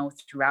 you know,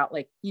 throughout,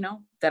 like, you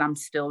know, that I'm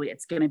still,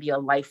 it's going to be a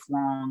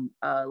lifelong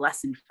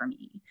lesson for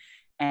me.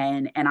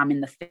 And I'm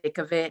in the thick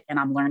of it, and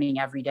I'm learning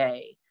every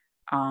day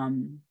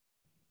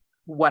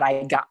what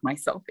I got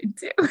myself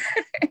into.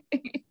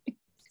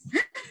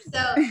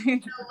 So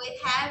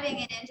with having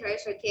an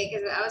interracial kid,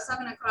 because I was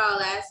talking to Carl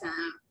last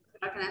time.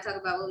 Can I talk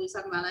about what we were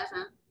talking about last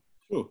time?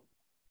 Sure.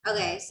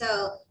 Okay,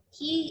 so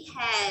he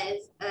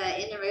has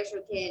an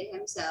interracial kid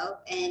himself,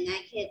 and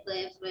that kid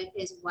lives with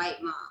his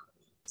white mom.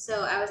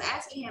 So I was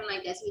asking him,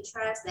 like, does he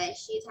trust that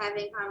she's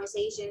having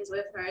conversations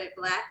with her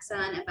Black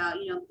son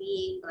about, you know,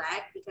 being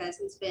Black, because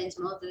he spends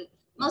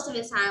most of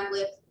his time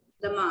with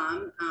the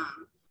mom.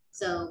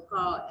 So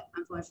Carl,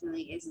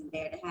 unfortunately, isn't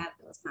there to have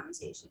those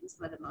conversations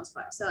for the most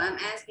part. So I'm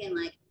asking,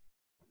 like,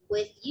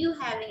 with you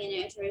having an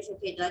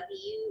interracial kid, like,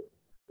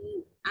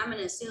 I'm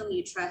gonna assume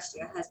you trust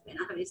your husband,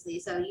 obviously.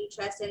 So you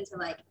trust him to,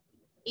 like,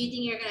 do you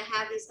think you're gonna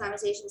have these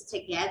conversations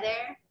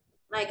together,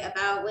 like,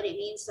 about what it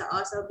means to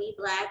also be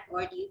Black,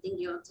 or do you think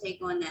you'll take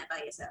on that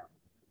by yourself?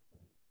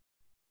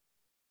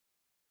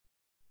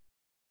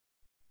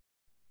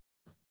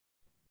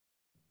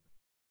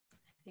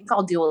 I think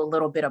I'll do a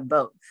little bit of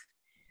both.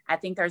 I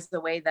think there's the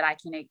way that I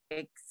can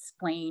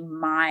explain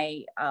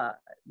my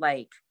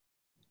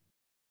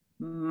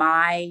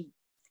my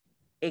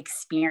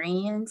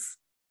experience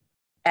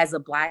as a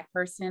Black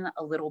person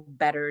a little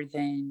better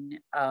than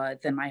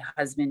my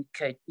husband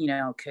could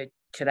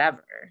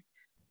ever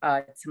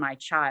to my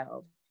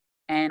child.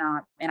 And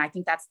I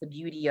think that's the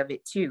beauty of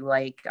it too,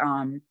 like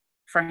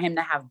for him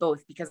to have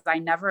both, because I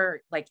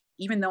never, like,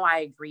 even though I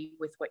agree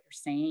with what you're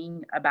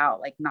saying about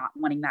like not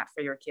wanting that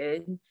for your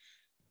kid,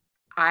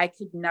 I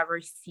could never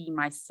see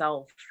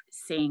myself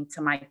saying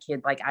to my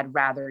kid, like, I'd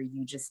rather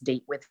you just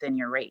date within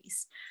your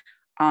race.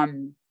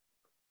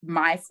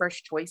 My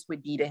first choice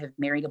would be to have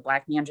married a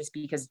Black man, just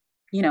because,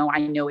 you know,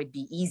 I know it'd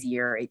be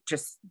easier.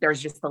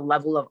 There's just a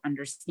level of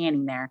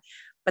understanding there.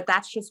 But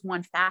that's just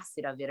one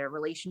facet of it. A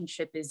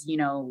relationship is, you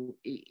know,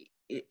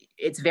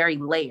 it's very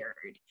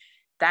layered.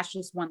 That's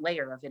just one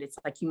layer of it. It's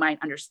like, you might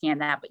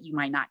understand that, but you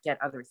might not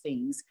get other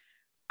things.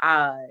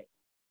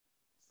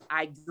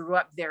 I grew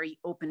up very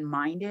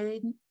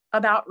open-minded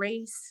about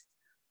race.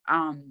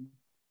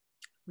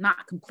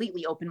 Not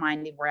completely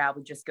open-minded where I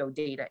would just go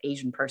date an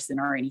Asian person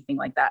or anything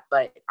like that,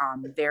 but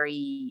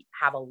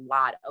have a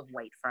lot of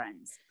white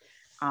friends.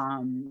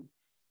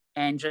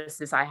 And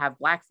just as I have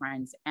Black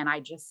friends, and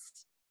I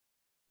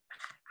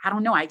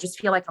don't know, I just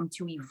feel like I'm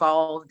too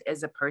evolved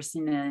as a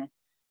person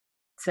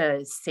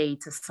to say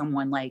to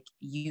someone like,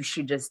 you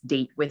should just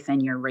date within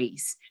your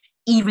race,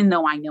 even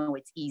though I know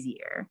it's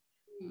easier.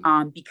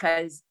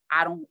 Because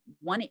I don't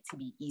want it to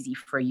be easy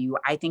for you.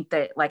 I think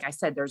that, like I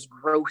said, there's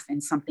growth in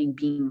something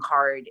being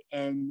hard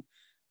and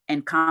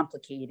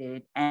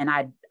complicated. And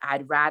I'd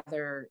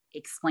rather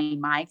explain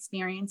my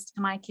experience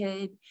to my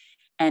kid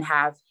and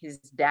have his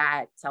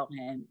dad tell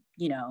him,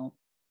 you know,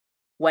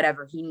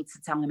 whatever he needs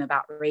to tell him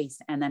about race,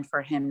 and then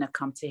for him to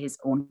come to his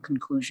own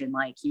conclusion,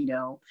 like, you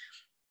know.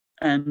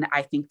 And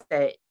I think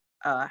that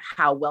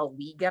how well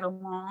we get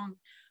along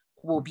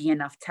will be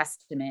enough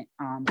testament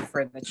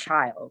for the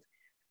child.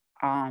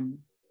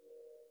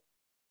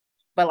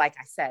 But like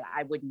I said,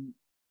 I wouldn't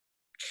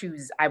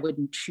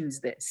choose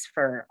this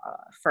for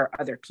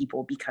other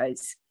people,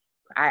 because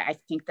I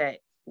think that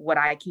what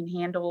I can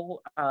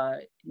handle,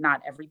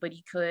 not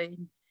everybody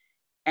could.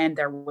 And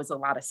there was a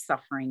lot of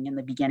suffering in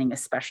the beginning,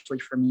 especially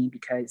for me,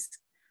 because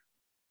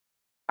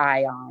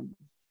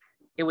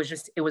it was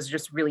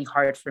just really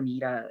hard for me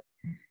to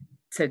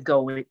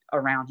go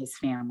around his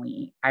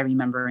family. I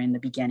remember in the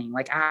beginning,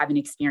 like, I haven't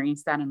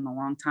experienced that in a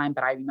long time,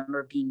 but I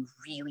remember being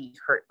really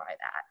hurt by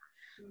that.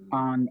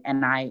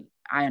 And I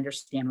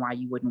understand why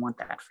you wouldn't want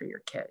that for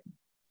your kid.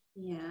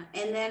 Yeah.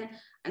 And then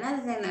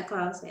another thing that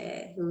Carl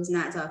said, who's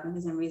not talking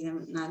for some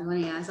reason, not one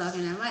of y'all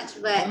talking that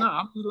much, but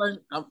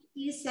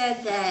he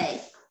said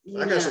that,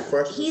 I got some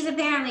questions. He's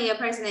apparently a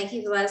person that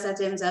keeps a lot of stuff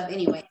to himself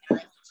anyway.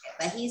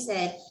 But he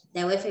said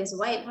that with his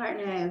white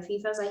partner, if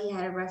he feels like he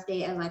had a rough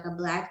day as like a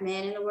Black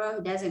man in the world,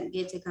 he doesn't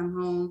get to come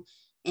home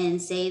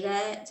and say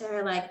that to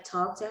her, like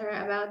talk to her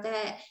about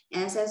that.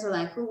 And I said, so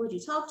like, who would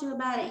you talk to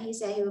about it? He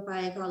said he would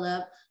probably call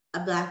up a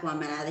Black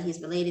woman, either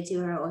he's related to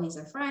her or he's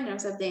a friend or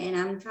something. And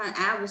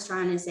I was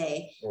trying to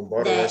say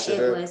that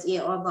it was,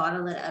 or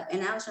bottle it up.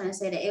 And I was trying to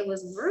say that it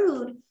was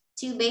rude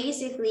to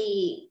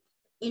basically,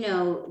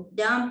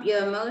 dump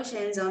your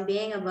emotions on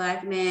being a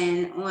Black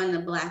man on the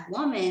Black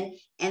woman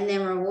and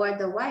then reward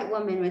the white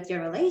woman with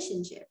your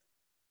relationship.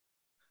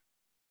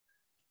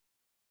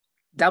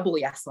 Double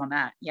yes on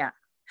that. Yeah.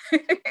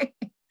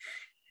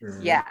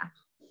 Mm-hmm. Yeah.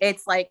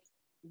 It's like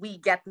we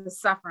get the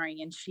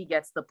suffering and she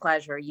gets the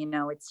pleasure,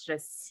 it's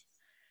just,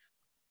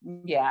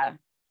 yeah.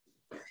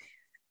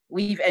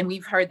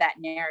 We've heard that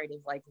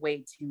narrative like way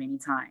too many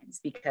times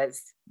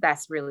because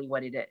that's really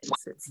what it is.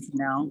 It's,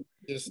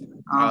 just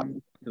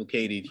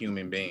educated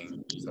human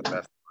being. So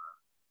that's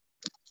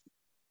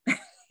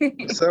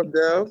What's up,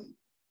 Del?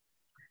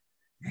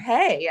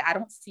 Hey, I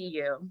don't see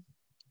you.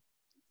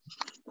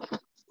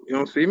 You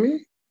don't see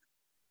me?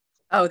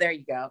 Oh, there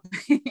you go.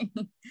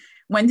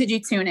 When did you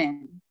tune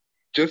in?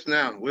 Just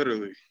now,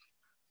 literally.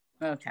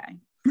 Okay.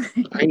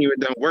 I ain't even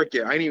done work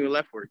yet. I ain't even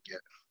left work yet.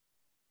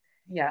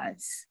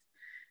 Yes.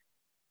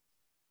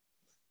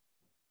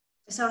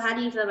 So how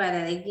do you feel about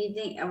that? Like, do you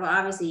think, well,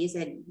 obviously you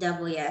said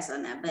double yes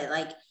on that, but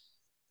like,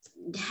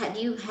 do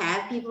you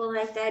have people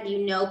like that? Do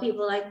you know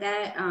people like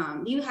that?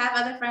 Do you have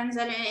other friends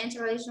that are in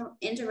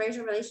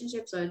interracial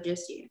relationships or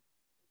just you?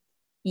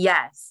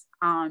 Yes.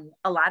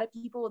 A lot of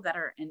people that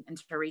are in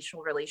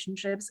interracial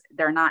relationships,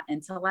 they're not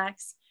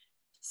intellects.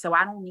 So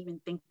I don't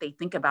even think they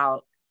think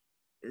about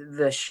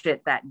the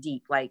shit that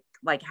deep, like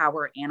how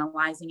we're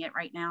analyzing it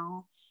right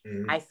now.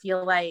 Mm-hmm. I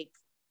feel like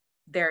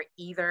they're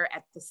either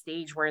at the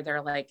stage where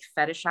they're like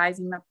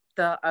fetishizing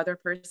the other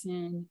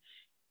person,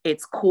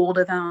 it's cool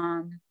to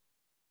them,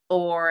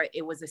 or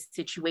it was a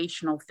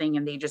situational thing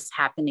and they just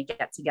happen to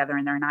get together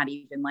and they're not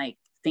even like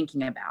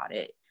thinking about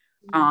it,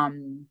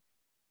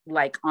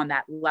 like on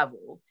that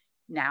level.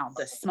 Now,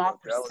 the small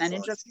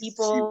percentage of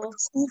people. She went to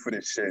school for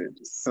this shit.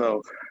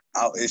 So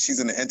she's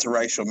in an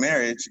interracial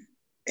marriage.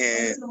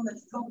 And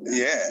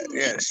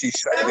yeah, she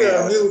shut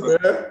down.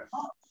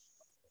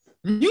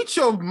 Mute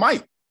your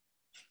mic.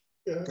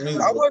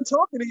 I wasn't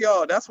talking to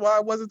y'all. That's why I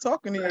wasn't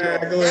talking to y'all.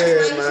 That's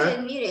why you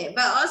shouldn't mute it.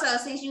 But also,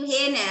 since you're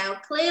here now,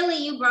 clearly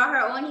you brought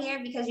her on here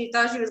because you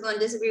thought she was going to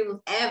disagree with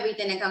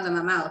everything that comes out of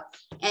my mouth.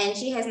 And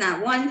she has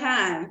not one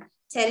time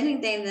said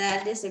anything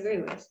that I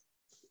disagree with.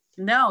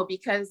 No,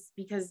 because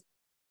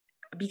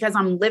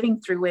I'm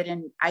living through it,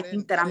 and I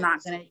think that I'm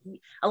not gonna.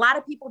 A lot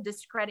of people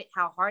discredit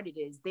how hard it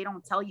is. They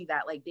don't tell you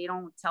that. Like, they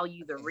don't tell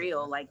you the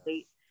real. Like,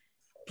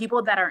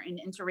 people that are in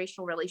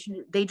interracial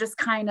relationships, they just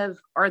kind of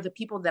are the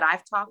people that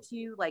I've talked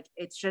to. Like,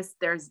 it's just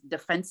there's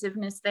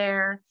defensiveness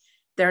there.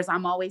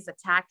 I'm always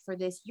attacked for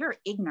this. You're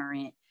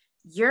ignorant.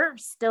 You're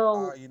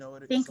still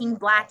thinking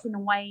black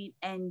and white,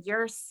 and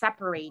you're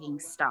separating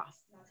stuff.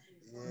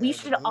 We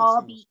should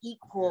all be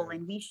equal,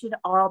 and we should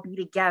all be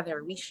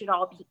together. We should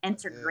all be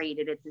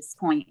integrated at this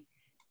point.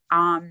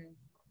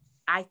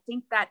 I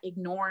think that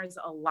ignores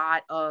a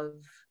lot of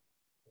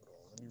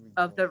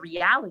the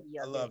reality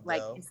of it.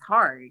 Like, it's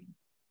hard.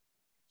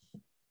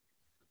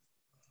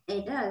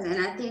 It does.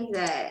 And I think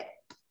that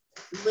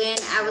when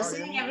I was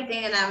saying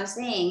everything that I was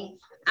saying,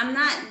 I'm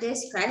not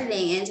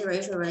discrediting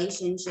interracial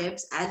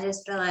relationships. I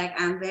just feel like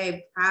I'm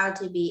very proud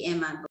to be in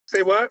my book.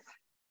 Say what?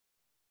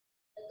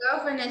 The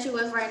girlfriend that you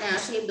with right now,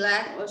 she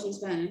black or she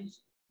Spanish?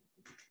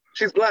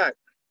 She's black.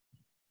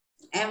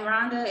 And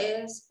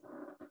Rhonda is?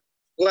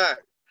 Black.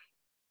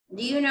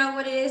 Do you know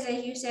what it is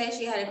that you said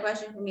she had a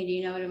question for me? Do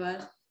you know what it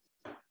was?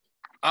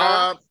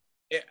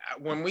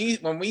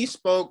 When we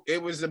spoke,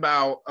 it was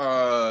about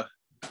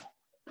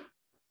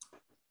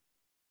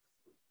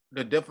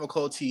the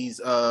difficulties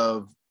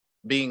of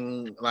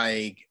being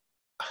like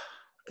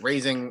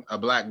raising a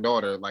black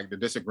daughter, like the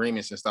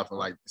disagreements and stuff, and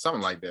like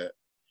something like that.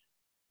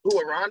 Who,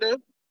 Rhonda?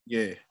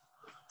 Yeah.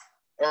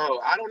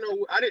 Oh, I don't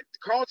know.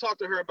 Carl talked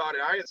to her about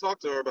it. I didn't talk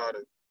to her about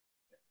it.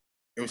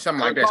 It was something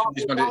like that.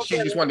 She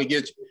just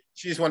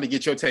wanted to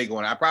get your take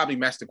on it. I probably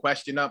messed the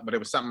question up, but it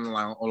was something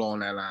along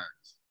that lines.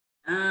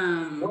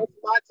 What's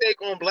my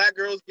take on black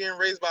girls being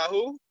raised by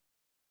who?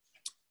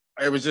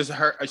 It was just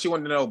her. She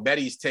wanted to know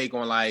Betty's take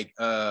on like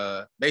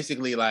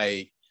basically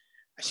like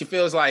she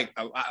feels like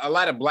a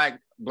lot of black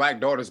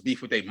daughters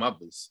beef with their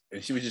mothers,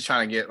 and she was just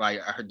trying to get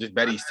like just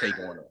Betty's take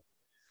on it.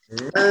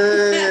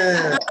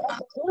 Man.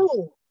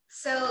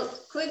 So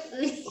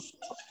quickly,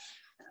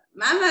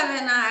 my mother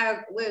and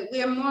I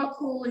we're more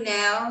cool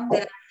now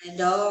that I'm an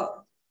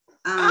adult.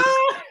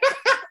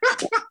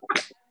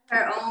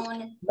 Her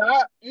own.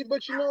 Nah,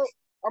 but you know,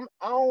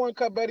 I don't want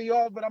to cut Betty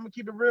off, but I'm gonna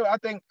keep it real. I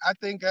think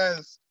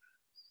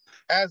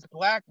as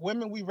black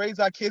women, we raise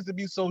our kids to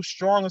be so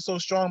strong and so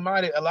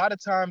strong-minded. A lot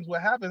of times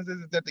what happens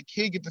is that the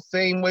kid gets the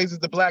same ways as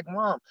the black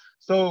mom.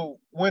 So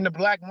when the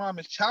black mom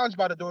is challenged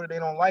by the daughter, they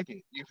don't like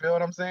it. You feel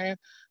what I'm saying?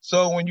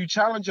 So when you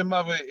challenge your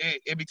mother,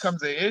 it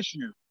becomes an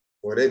issue.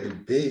 Boy, they be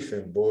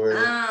beefing, boy.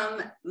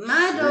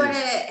 My daughter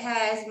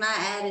has my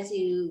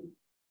attitude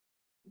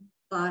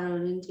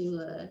bottled into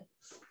a...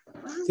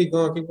 Keep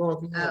going.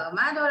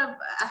 My daughter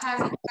has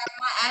my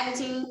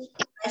attitude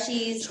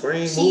She's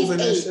Screen she's moving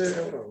and 8. shit.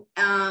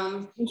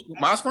 Hold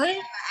My screen?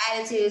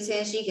 Attitude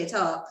since she could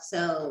talk.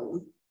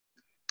 So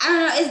I don't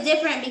know. It's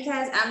different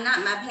because I'm not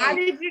my How parent.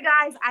 did you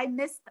guys? I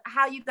missed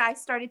how you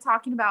guys started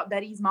talking about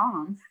Betty's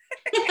mom.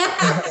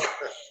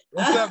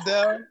 What's up,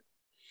 Dell?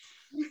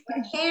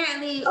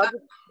 Apparently,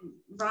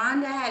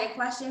 Rhonda had a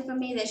question for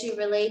me that she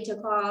relayed to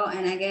Carl,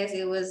 and I guess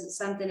it was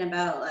something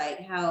about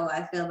like how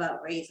I feel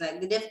about race,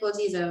 like the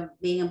difficulties of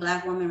being a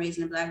Black woman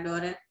raising a Black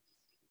daughter.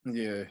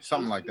 Yeah,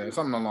 something like that.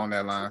 Something along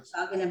that line.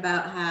 Talking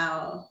about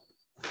how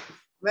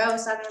Rel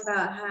was talking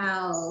about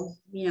how,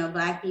 you know,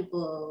 Black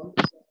people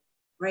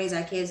raise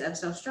our kids up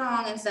so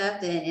strong and stuff,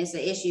 then it's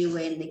an issue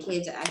when the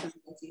kids are acting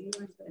like you.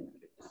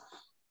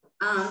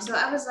 So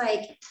I was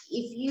like,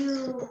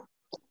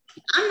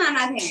 I'm not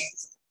my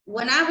parents.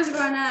 When I was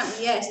growing up,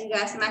 yes, you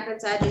got smacked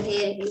upside your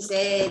head if you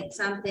said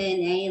something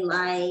ain't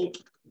like,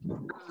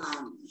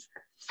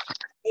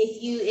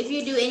 if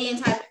you do any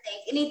type of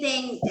thing,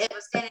 anything that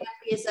was standing up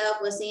for yourself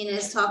was seen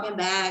as talking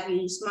back,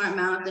 you smart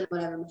mouth and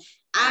whatever.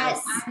 I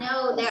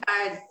know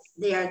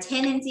there are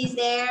tendencies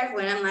there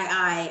when I'm like,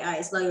 all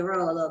right, slow your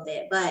roll a little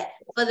bit. But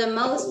for the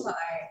most part,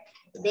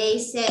 they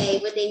say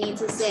what they need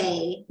to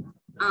say.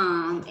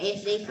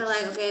 If they feel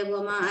like, okay,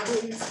 well, Mom, I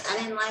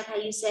didn't like how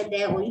you said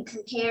that, or you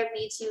compared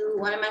me to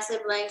one of my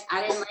siblings,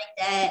 I didn't like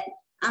that.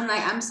 I'm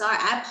like, I'm sorry.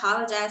 I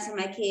apologize to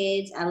my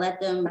kids. I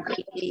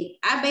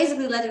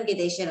basically let them get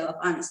their shit off,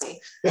 honestly.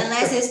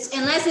 Unless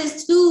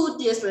it's too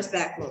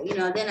disrespectful, you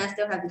know, then I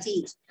still have to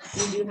teach.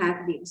 You do have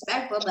to be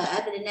respectful, but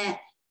other than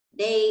that,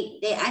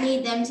 I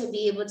need them to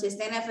be able to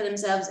stand up for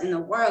themselves in the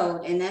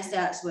world, and that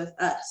starts with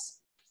us.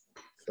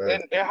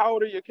 And how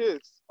old are your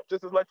kids?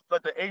 Just as let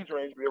the age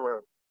range be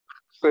around.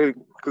 Say,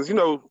 because you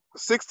know,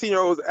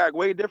 16-year-olds act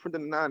way different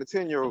than the 9 to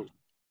 10-year-olds.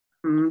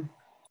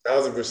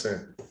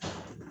 1000%.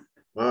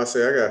 Mom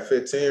said I got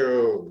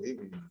 15-year-old.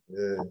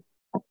 Yeah.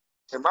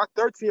 And my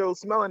 13-year-old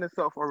smelling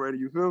himself already.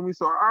 You feel me?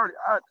 So I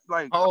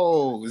like.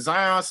 Oh,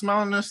 Zion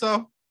smelling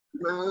herself?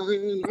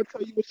 Man, I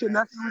tell you what your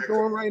nephew is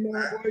doing right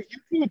now, boy.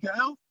 You too,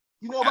 Dal.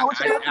 You know about what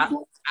your nephew's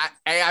doing?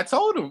 I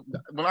told him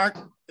when I'm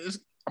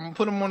gonna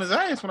put him on his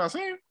ass when I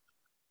see him.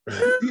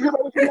 You hear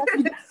about what your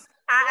nephew doing?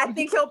 I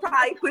think he'll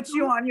probably put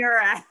you on your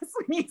ass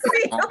when you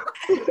see him.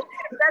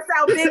 That's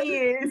how big he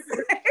is.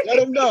 Let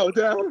him know,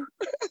 Dal. You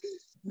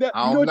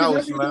know what your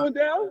nephew's doing,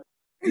 Dal?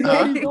 You know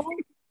what he's doing?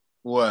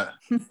 What?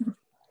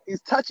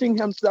 He's touching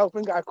himself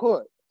and got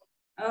caught.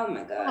 Oh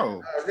my God.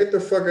 Oh. Get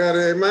the fuck out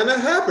of here, man. That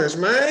happens,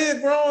 man. He's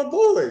a grown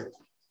boy.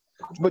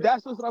 But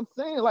that's what I'm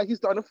saying. Like, he's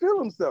starting to feel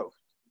himself.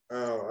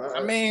 Oh,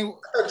 I mean,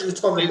 you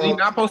talking is about he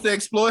not supposed to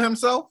explore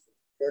himself?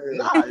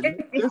 Nah,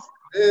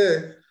 yeah.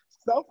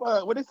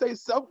 What they say,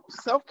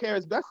 self-care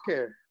is best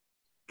care.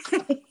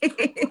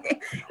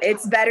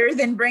 It's better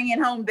than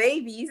bringing home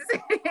babies.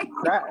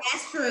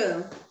 That's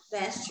true.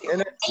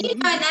 And you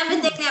know,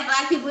 another thing that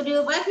Black people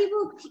do, Black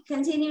people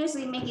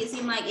continuously make it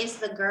seem like it's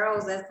the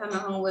girls that's coming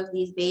home with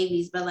these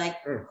babies, but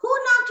like, who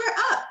knocked her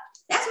up?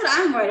 That's what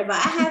I'm worried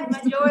about. I have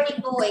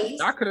majority boys.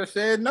 I could have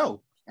said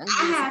no. I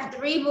have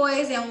 3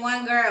 boys and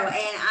 1 girl, and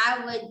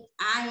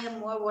I am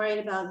more worried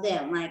about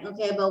them. Like,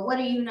 okay, but what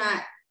are you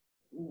not?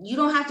 You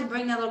don't have to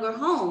bring that little girl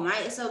home,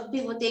 right? So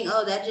people think,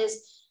 oh, that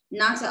just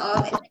knocks it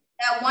off.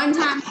 That one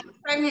time she was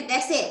pregnant,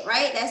 that's it,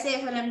 right? That's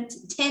it for them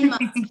 10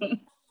 months.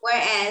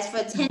 Whereas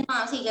for 10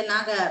 months, he can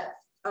knock up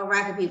a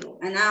rack of people.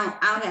 And I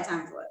don't have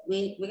time for it.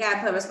 We got to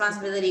put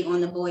responsibility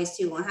on the boys,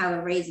 too, on how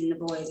we're raising the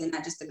boys and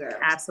not just the girls.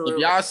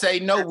 Absolutely. If y'all say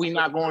no, we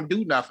not going to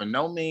do nothing.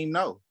 No mean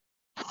no.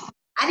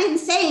 I didn't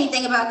say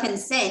anything about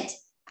consent.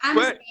 I'm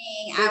saying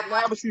I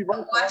want them to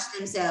right, watch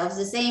themselves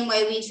the same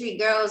way we treat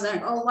girls.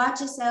 Like, oh,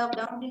 watch yourself.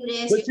 Don't do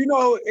this. But you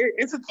know,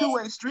 it's a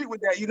two-way street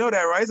with that. You know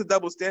that, right? It's a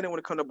double standard when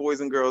it comes to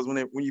boys and girls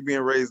when you're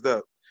being raised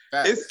up.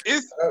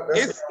 It's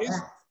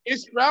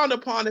frowned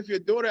upon if your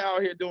daughter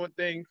out here doing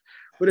things,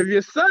 but if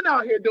your son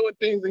out here doing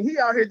things and he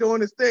out here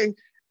doing his thing,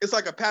 it's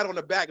like a pat on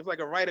the back. It's like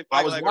a right.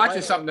 I was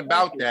watching something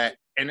about that,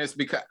 and it's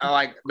because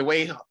like the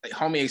way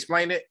homie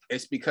explained it.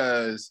 It's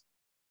because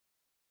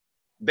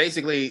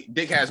basically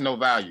dick has no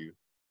value.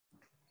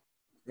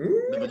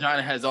 The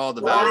vagina has all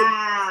the value.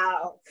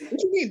 Wow.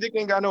 What you mean dick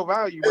ain't got no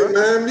value, bro?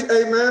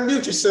 Hey man,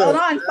 mute yourself. Hold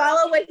on,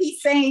 follow what he's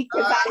saying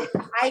because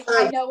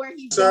I know where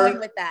he's going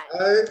with that.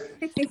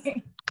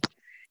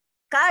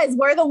 Guys,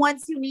 we're the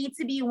ones who need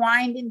to be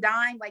wined and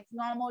dined. Like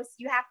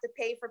you have to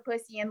pay for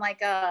pussy in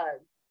like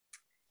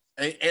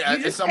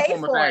it's some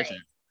form of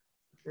fashion.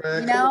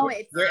 Man, you know,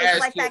 it's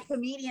like that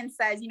comedian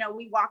says, you know,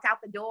 we walk out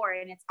the door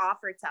and it's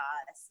offered to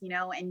us, you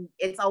know, and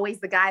it's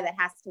always the guy that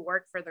has to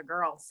work for the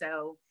girl.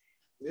 So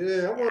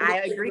yeah,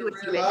 I agree with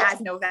you. It has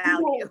no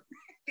value.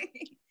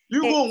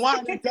 You gonna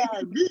wind and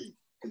dine me?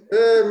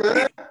 Yeah,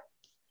 man.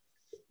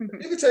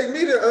 You can take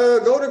me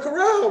to Golden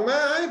Corral, man.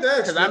 I ain't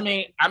that. Because I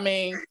mean,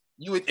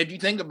 if you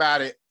think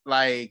about it,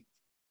 like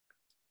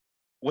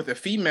with a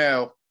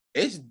female,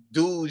 it's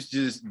dudes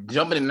just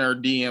jumping in their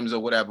DMs or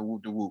whatever,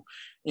 whoop de whoop.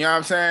 You know what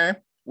I'm saying?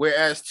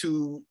 Whereas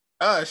to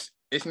us,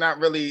 it's not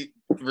really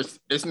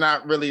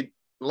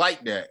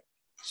like that.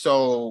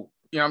 So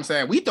you know what I'm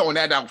saying? We throwing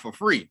that out for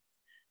free.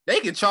 They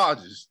can charge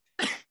us.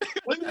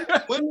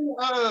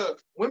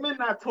 Women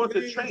not taught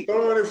to trade.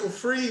 Throwing it for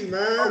free,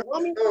 man.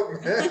 Woman,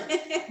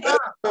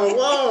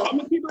 Oh, I'm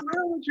gonna keep it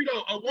real with you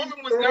though. A woman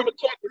was never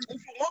taught to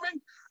chase a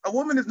woman. A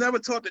woman is never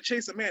taught to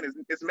chase a man.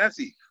 It's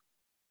messy.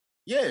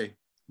 Yeah,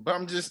 but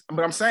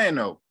I'm saying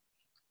though,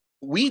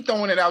 we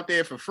throwing it out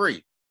there for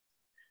free.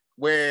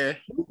 Where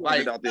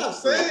like out there. I'm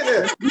saying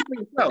that.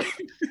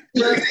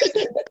 Man,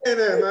 saying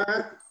that,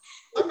 man.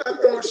 I'm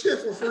not throwing shit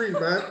for free,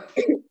 man.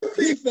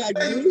 You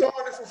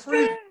throwing it for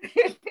free.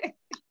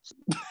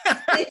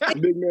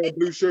 Big man,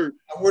 blue shirt.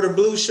 I wear the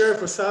blue shirt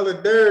for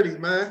solidarity,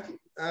 man.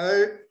 All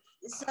right.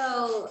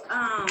 So,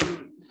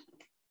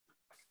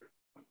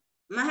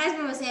 my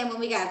husband was saying when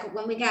we got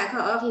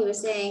cut off, he was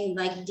saying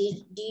like,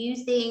 do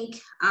you think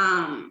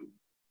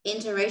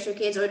interracial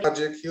kids or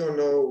Logic, you don't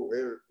know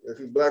if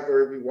he's black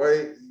or if he's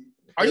white.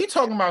 Are you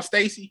talking about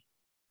Stacey?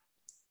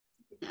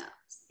 No,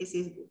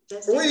 Stacey.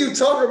 What are you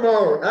talking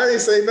about? I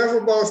ain't say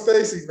nothing about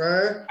Stacey,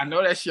 man. I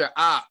know that's your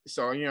op,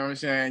 so you know what I'm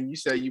saying. You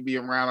said you be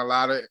around a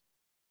lot of.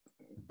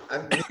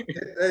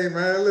 Hey,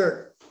 man,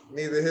 look,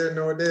 neither here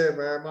nor there,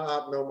 man. My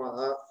op know my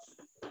op.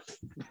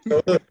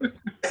 So, look.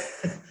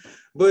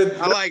 But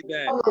I like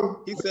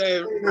that. He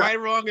said, right,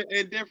 wrong,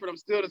 and different. I'm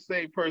still the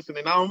same person,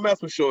 and I don't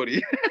mess with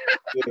Shorty.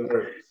 Yeah,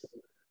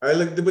 all right,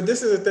 look, but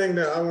this is the thing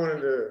that I wanted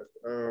to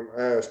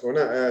ask, or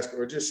not ask,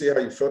 or just see how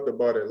you felt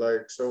about it.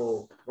 Like,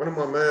 so one of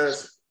my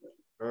mans,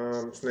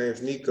 his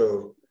name's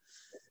Nico,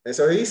 and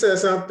so he said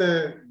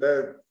something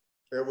that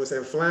was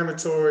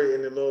inflammatory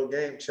in the little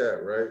game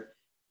chat, right?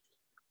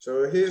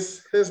 So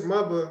his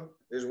mother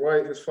is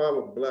white, his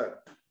father black.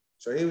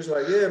 So he was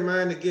like, yeah,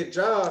 man, to get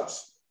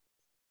jobs,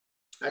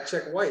 I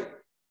check white.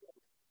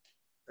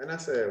 And I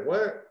said,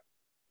 what?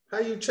 How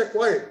you check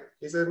white?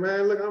 He said,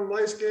 man, look, I'm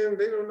light skinned.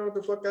 They don't know what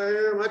the fuck I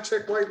am. I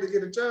check white to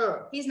get a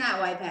job. He's not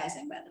white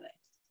passing, by the way.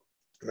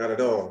 Not at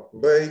all.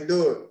 But he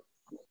do it.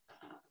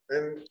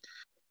 And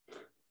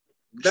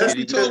that's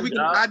he told we can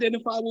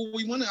identify what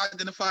we want to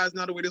identify is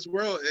not the way this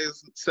world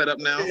is set up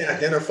now.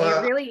 Identify.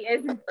 It really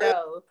isn't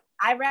though.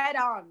 I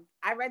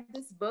read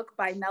this book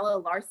by Nella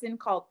Larson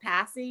called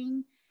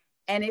Passing,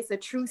 and it's a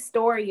true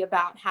story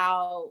about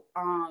how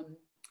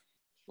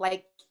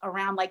like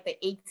around like the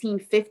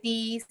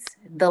 1850s,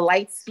 the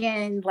light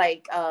skinned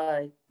like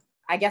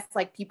I guess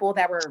like people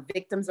that were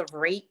victims of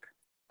rape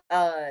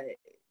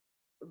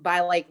by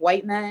like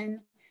white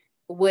men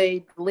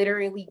would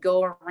literally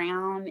go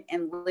around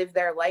and live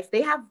their life.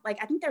 They have like,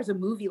 I think there's a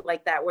movie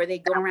like that where they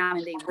go around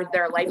and they live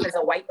their life as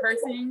a white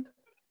person.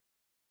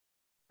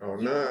 Oh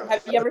no!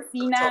 Have you ever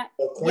seen that?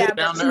 Yeah,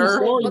 down to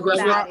earth.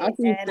 I've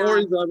seen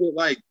stories of it,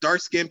 like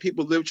dark skinned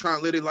people trying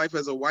to live their life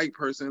as a white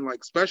person, like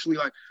especially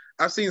like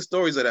I've seen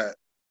stories of that.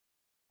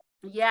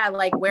 Yeah,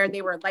 like where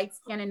they were light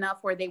skinned enough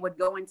where they would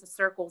go into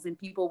circles and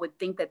people would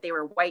think that they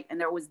were white. And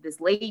there was this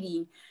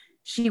lady,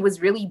 she was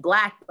really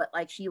black, but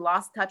like she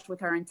lost touch with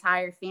her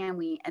entire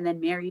family and then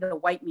married a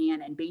white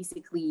man. And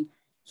basically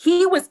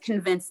he was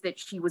convinced that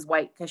she was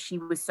white because she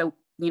was so,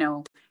 you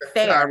know,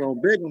 fair.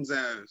 Tyrone Bigum's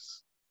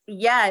ass.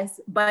 Yes,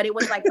 but it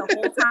was like the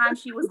whole time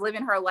she was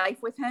living her life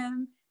with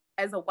him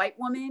as a white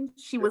woman,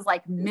 she was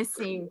like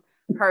missing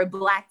her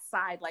black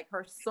side, like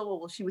her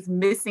soul. She was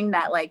missing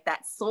that, like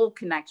that soul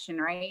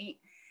connection, right?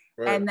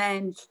 And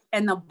then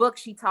in the book,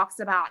 she talks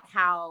about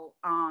how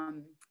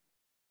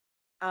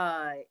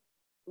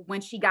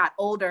when she got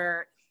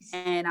older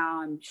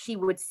and she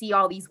would see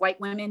all these white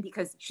women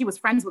because she was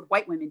friends with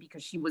white women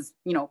because she was,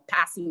 you know,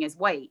 passing as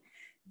white.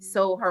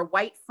 So her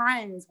white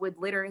friends would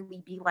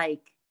literally be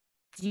like,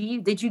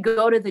 did you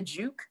go to the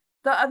juke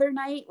the other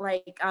night?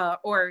 Like,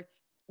 or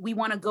we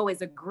want to go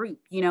as a group,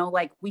 you know,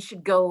 like we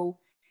should go.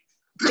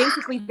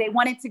 Basically, they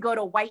wanted to go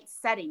to white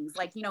settings.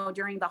 Like, you know,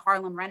 during the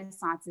Harlem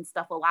Renaissance and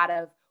stuff, a lot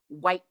of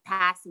white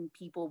passing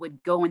people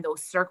would go in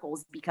those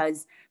circles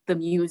because the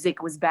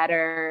music was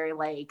better.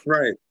 Like,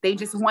 right. They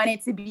just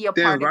wanted to be a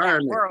part of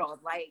that world.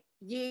 Like,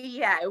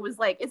 yeah, it was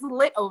like, it's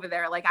lit over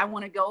there. Like, I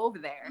want to go over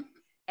there.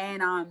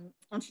 And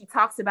she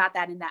talks about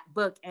that in that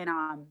book. And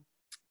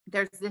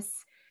there's this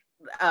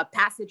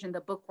passage in the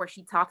book where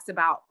she talks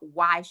about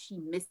why she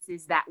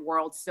misses that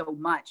world so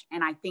much.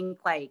 And I think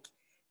like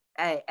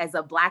as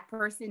a Black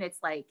person, it's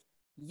like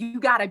you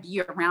got to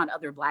be around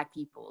other Black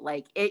people.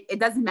 Like it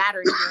doesn't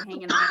matter if you're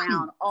hanging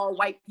around all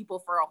white people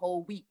for a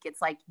whole week.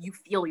 It's like you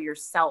feel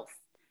yourself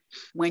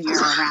when you're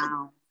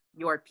around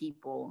your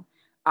people.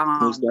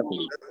 Most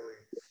definitely.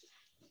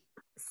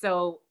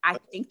 So I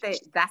think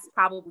that's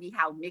probably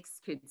how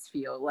mixed kids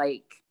feel.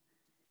 Like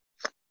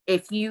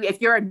if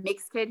you're a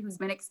mixed kid who's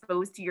been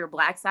exposed to your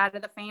Black side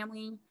of the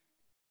family,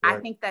 right. I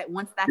think that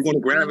once that's you're gonna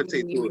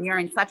gravitate to it. You're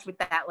in touch with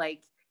that,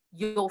 like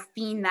you'll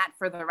fiend that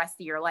for the rest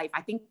of your life.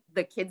 I think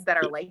the kids that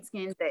are light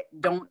skinned that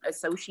don't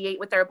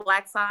associate with their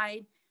Black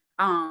side,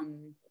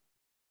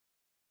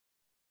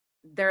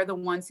 they're the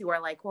ones who are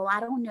like, well, I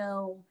don't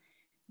know,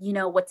 you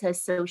know, what to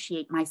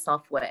associate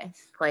myself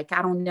with. Like,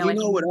 I don't know. You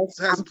know what else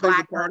has to play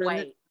a part in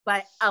it?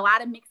 But a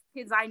lot of mixed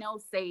kids I know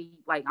say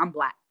like, I'm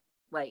Black.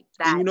 Like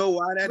And that. you know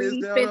why that is,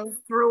 Dell? 3/5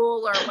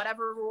 rule or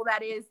whatever rule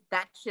that is,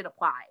 that shit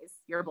applies.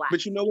 You're Black.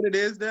 But you know what it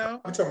is,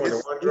 Dell? I'm talking about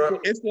It's, the one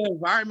drop. it's the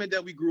environment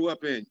that we grew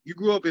up in. You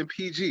grew up in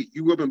PG.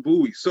 You grew up in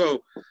Bowie.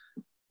 So,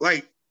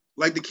 like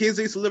the kids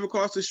that used to live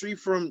across the street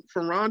from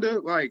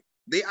Rhonda, like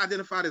they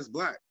identified as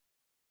Black.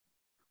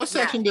 What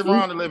section did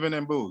Rhonda live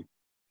in Bowie?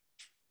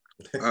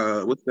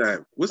 What's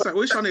that?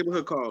 What's your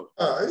neighborhood called?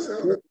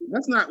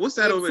 That's not. What's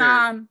that over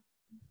there?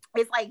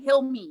 It's like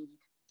Hillmead.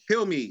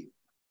 Hillmead.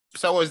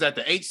 So is that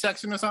the H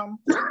section or something?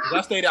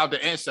 I stayed out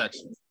the N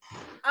section.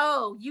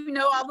 Oh, you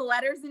know all the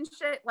letters and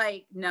shit?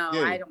 Like, no,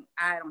 Yeah.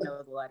 I don't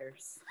know the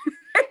letters.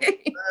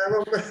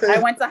 I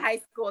went to high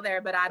school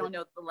there, but I don't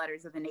know the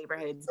letters of the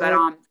neighborhoods.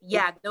 But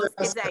yeah, those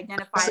kids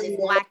identified as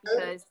Black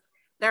because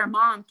their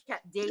mom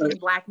kept dating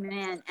Black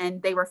men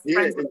and they were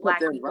friends with Black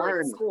people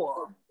at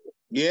school.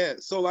 Yeah,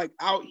 so like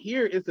out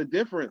here, it's a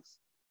difference.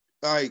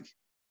 Like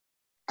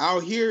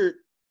out here,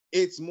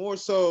 it's more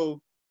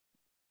so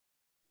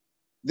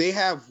they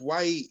have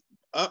white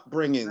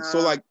upbringing. So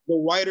like the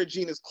whiter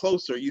gene is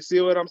closer. You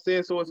see what I'm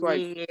saying? So it's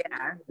like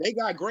they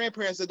got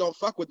grandparents that don't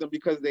fuck with them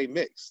because they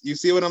mix. You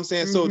see what I'm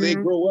saying? So they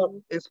grow up,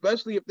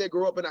 especially if they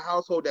grow up in a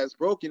household that's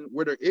broken,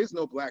 where there is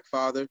no Black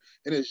father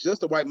and it's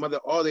just a white mother,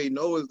 all they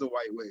know is the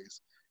white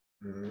ways.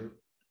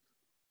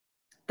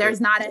 There's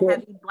not a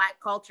heavy Black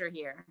culture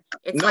here.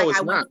 It's like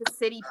I went to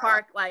City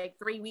Park like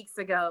 3 weeks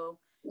ago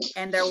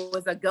and there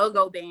was a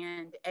go-go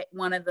band at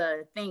one of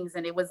the things.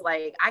 And it was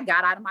like, I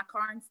got out of my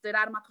car and stood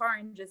out of my car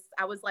and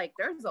I was like,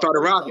 there's a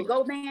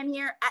go-go band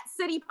here at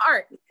City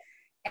Park.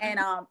 And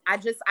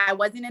I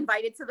wasn't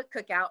invited to the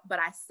cookout, but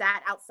I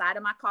sat outside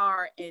of my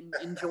car and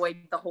enjoyed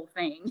the whole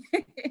thing.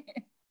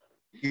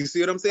 You see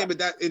what I'm saying? But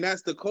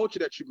that's the culture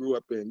that you grew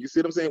up in. You see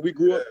what I'm saying? We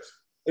grew up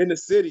in the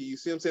city, you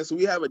see what I'm saying? So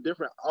we have a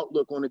different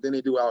outlook on it than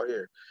they do out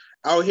here.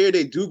 Out here,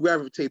 they do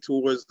gravitate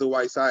towards the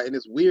white side, and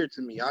it's weird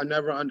to me. I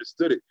never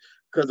understood it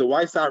because the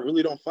white side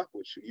really don't fuck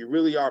with you. You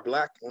really are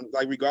Black.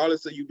 Like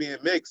regardless of you being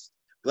mixed,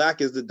 Black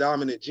is the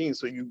dominant gene.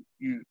 So you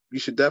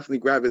should definitely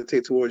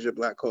gravitate towards your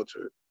Black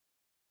culture.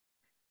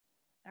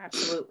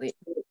 Absolutely.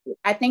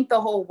 I think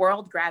the whole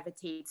world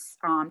gravitates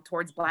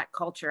towards Black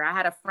culture. I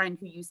had a friend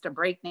who used to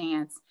break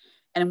dance.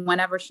 And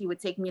whenever she would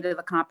take me to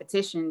the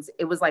competitions,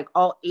 it was like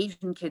all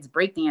Asian kids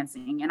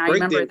breakdancing. And I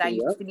remember that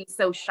used to be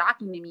so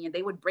shocking to me. And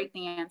they would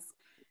breakdance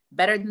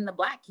better than the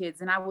Black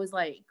kids. And I was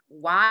like,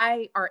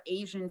 why are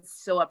Asians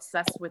so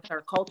obsessed with our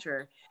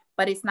culture?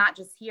 But it's not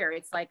just here.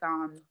 It's like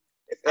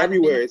it's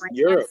everywhere. It's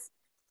Europe.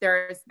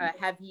 There's a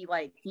heavy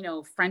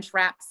French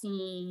rap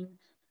scene.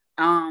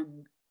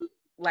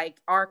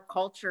 Like our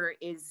culture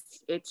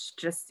it's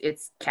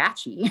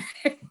catchy.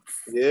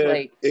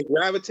 It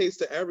gravitates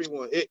to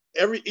everyone.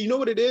 You know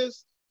what it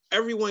is?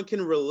 Everyone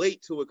can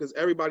relate to it because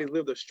everybody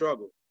lived a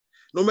struggle.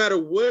 No matter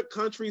what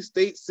country,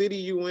 state, city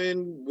you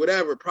in,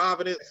 whatever,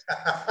 Providence,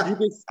 you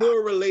can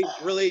still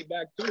relate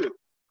back to it.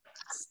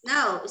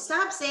 No,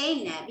 stop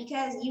saying that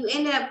because you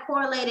end up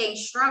correlating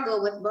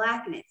struggle with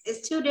Blackness.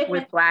 It's two different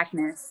with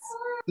Blackness.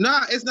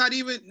 Nah, it's not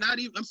even.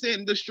 I'm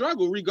saying the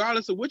struggle,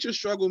 regardless of what your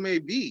struggle may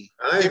be.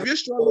 If your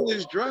struggle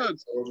is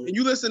drugs and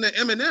you listen to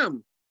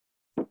Eminem,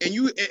 and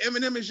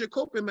Eminem is your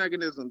coping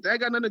mechanism, that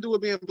got nothing to do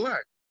with being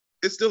Black.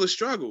 It's still a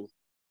struggle.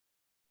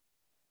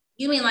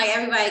 You mean like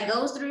everybody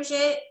goes through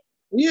shit?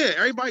 Yeah,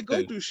 everybody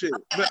go through shit.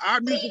 But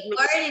our music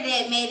worded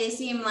it made it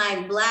seem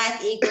like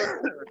Black equals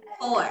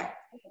poor.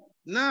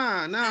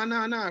 Nah.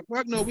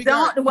 Fuck no.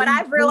 What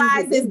I've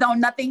realized is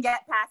don't nothing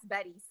get past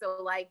Betty.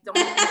 So like, don't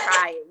even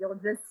try it.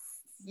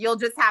 You'll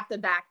just have to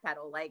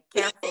backpedal. Like,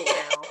 careful,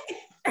 Dell.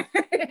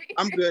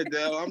 I'm good,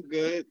 Dell. I'm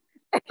good.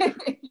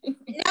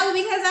 No,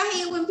 because I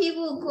hate when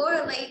people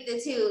correlate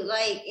the two.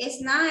 Like, it's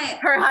not.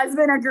 Her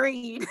husband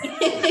agreed.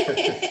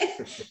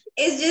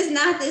 It's just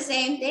not the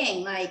same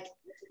thing. Like,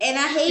 and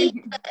I hate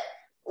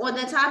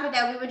the topic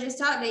that we were just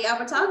y'all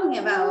were talking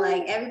about.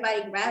 Like,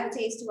 everybody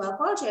gravitates to our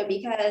culture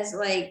because,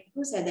 like,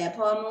 who said that?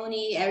 Paul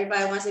Mooney.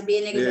 Everybody wants to be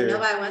a nigga, but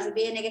nobody wants to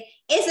be a nigga.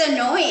 It's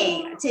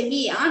annoying to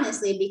me,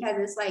 honestly, because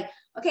it's like,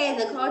 okay,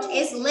 the culture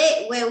is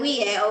lit where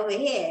we at over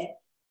here.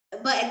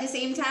 But at the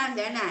same time,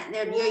 they're not.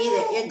 They're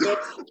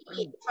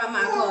from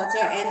our culture,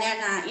 and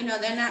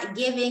they're not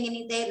giving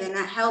anything. They're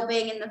not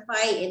helping in the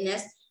fight,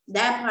 and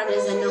that part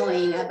is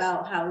annoying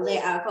about how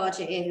lit our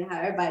culture is and how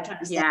everybody trying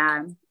to step.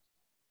 Yeah,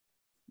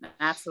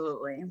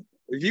 absolutely.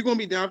 If you're gonna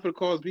be down for the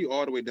cause, be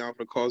all the way down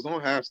for the cause.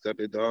 Don't half step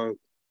it, dog.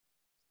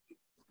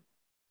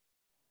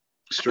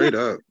 Straight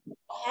up.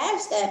 Half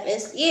step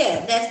is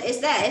it's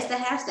the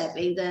half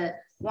stepping. The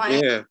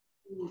one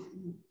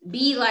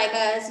be like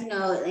us, in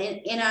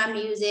our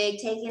music,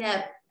 taking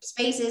up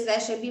spaces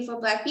that should be for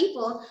Black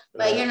people,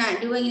 but you're not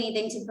doing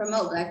anything to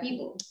promote Black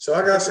people. So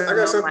I got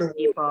something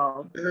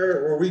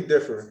where we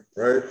differ,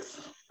 right?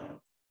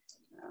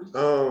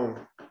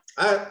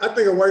 I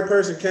think a white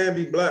person can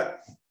be Black,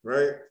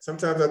 right?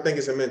 Sometimes I think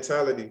it's a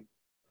mentality.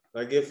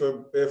 Like if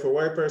a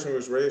white person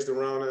was raised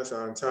around us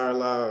our entire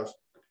lives,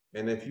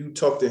 and if you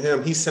talk to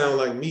him, he sound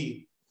like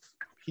me.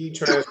 He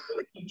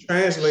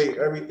translate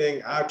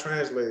everything I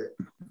translate.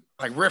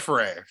 Like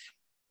riffraff.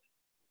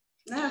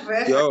 Not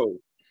for Yo,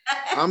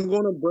 I'm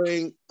gonna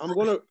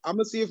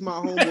see if my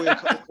homeboy will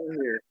come in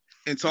here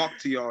and talk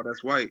to y'all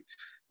that's white.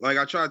 Like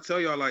I try to tell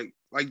y'all, like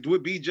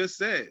what B just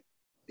said.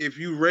 If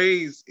you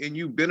raised and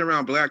you've been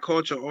around black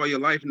culture all your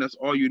life and that's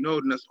all you know,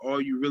 then that's all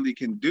you really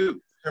can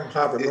do.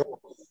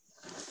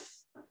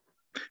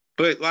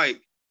 But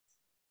like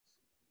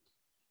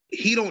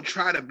he don't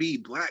try to be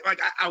black. Like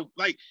I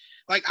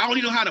don't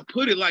even know how to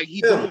put it. Like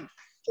he don't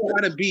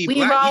try to be we've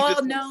black.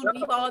 All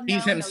known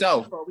he's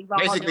himself.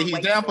 Basically, he's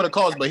down for the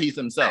cause, but he's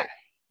himself.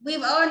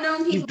 We've all known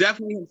people. He's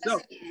definitely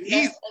himself.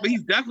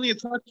 He's definitely in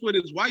touch with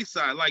his white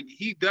side. Like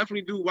he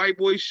definitely do white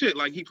boy shit.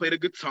 Like he played a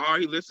guitar.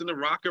 He listened to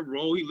rock and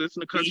roll. He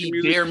listened to country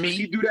music. Dare me.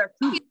 He do that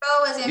too.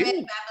 Roll was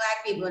invented by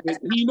black people.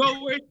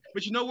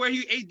 You know where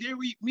he ate Dare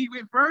Me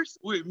went first?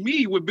 With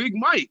Big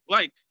Mike.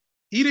 Like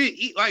he didn't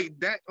eat like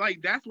that.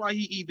 Like that's why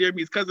he eat Dare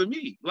Me, because of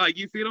me. Like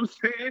you see what I'm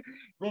saying?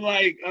 But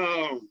like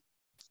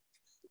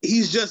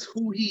he's just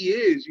who he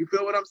is. You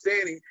feel what I'm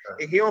saying?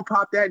 And he don't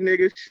pop that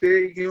nigga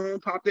shit. He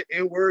don't pop the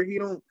N-word.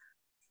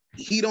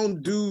 He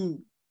don't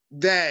do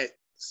that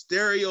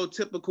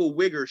stereotypical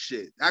wigger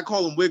shit. I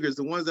call them wiggers,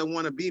 the ones that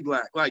want to be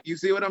black. Like, you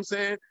see what I'm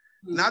saying?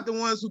 Mm-hmm. Not the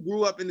ones who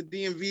grew up in the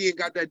DMV and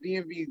got that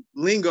DMV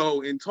lingo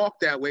and talk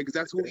that way, because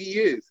that's who he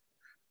is.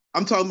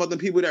 I'm talking about the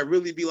people that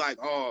really be like,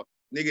 oh,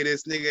 nigga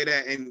this, nigga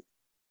that, and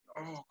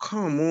oh,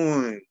 come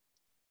on.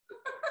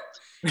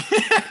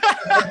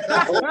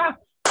 Yeah.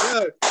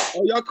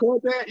 Oh, y'all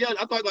caught that? Yeah,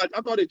 I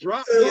thought it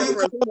dropped. You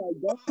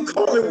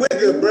call it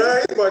wigger, bro.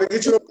 You about to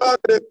get you a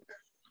positive.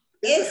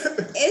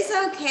 It's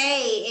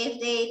okay if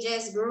they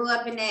just grew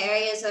up in that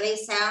area, so they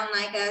sound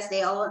like us.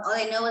 All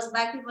they know is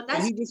black people. I'm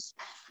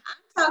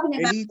talking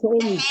about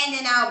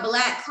handing out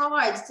black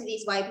cards to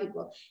these white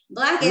people.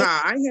 Nah,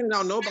 I ain't handing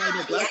out nobody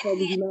that black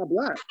cards. You're not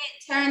black. I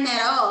can't turn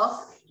that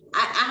off.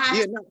 I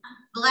have to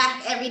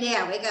black every day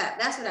I wake up.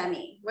 That's what I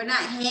mean. We're not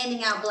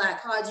handing out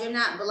black cards. You're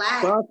not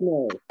black. Fuck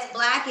no. As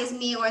black as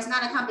me, or it's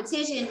not a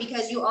competition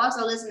because you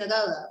also listen to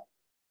Go-Go.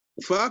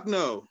 Fuck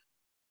no.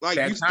 Like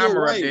that you still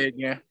right. There,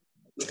 yeah.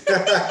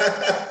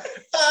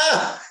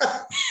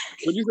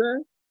 What'd you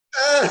say?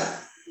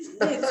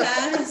 The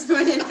time is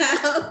running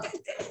out.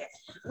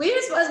 We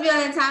were supposed to be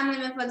on a time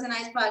limit for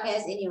tonight's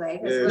podcast anyway.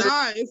 Yeah.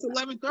 Nah, it's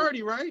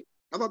 11:30, right?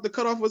 I thought the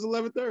cutoff was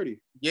 11:30.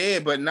 Yeah,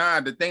 but nah,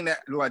 the thing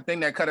that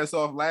cut us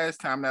off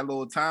last time, that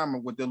little timer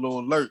with the little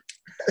alert.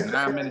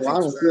 9 minutes. Well, I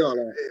don't feel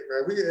that. Hey,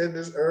 man, we can end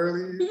this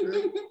early.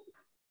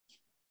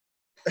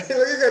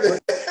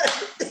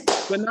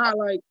 But nah,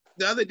 like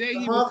the other day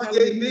he was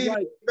telling me,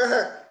 like,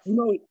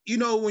 you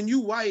know, when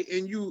you white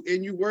and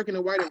you work in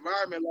a white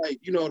environment, like,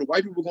 you know, the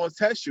white people gonna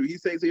test you. He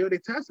says, yo, they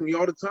test me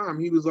all the time.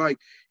 He was like,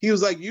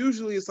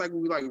 usually it's like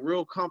we like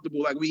real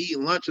comfortable, like we eat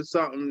lunch or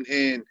something,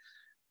 and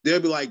they'll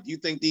be like, you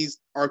think these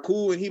are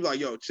cool? And he be like,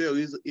 yo, chill.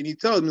 And he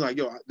tells me like,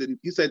 yo,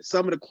 he said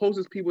some of the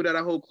closest people that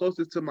I hold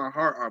closest to my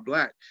heart are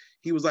black.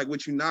 He was like,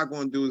 what you're not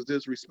going to do is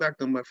disrespect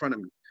them in front of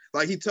me.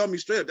 Like he told me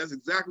straight up, that's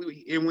exactly what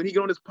and when he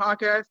get on this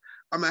podcast,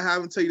 I'm going to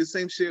have him tell you the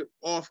same shit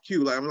off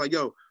cue. Like, I'm like,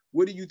 yo,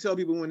 what do you tell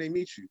people when they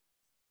meet you?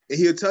 And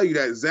he'll tell you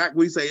that exact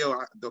what he say, yo,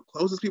 the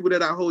closest people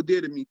that I hold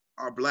dear to me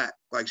are black,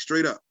 like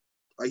straight up.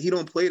 Like he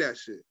don't play that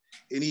shit.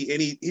 And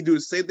he do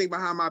the same thing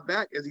behind my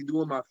back as he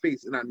do in my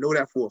face. And I know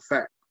that for a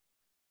fact.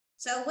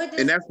 So what does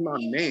and that's my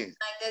man.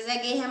 Like, does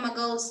that get him a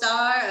gold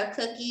star, a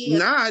cookie?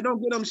 Nah, I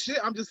don't get him shit.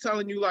 I'm just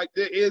telling you, like,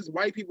 there is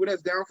white people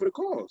that's down for the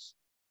cause.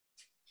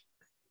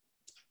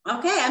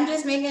 Okay, I'm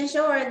just making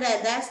sure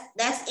that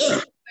that's it.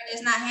 We're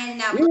just not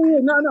handing out. Yeah,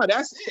 no,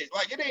 that's it.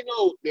 Like, it ain't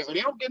no, they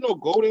don't get no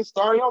golden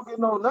star. They don't get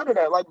no none of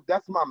that. Like,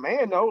 that's my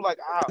man, though. Like,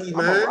 I'm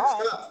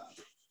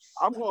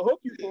gonna hook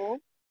you for him.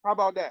 How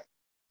about that?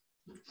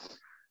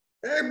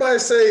 Everybody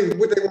say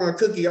what they want a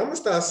cookie. I'm gonna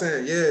start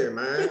saying, yeah,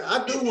 man.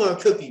 I do want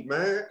a cookie,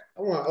 man.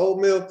 I want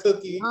oatmeal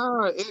cookie.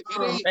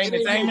 It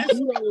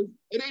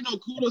ain't no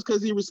kudos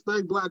because he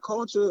respect black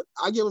culture.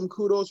 I give him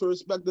kudos for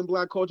respecting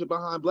black culture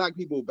behind black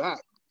people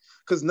back.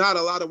 Because not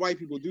a lot of white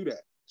people do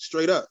that.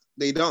 Straight up.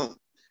 They don't.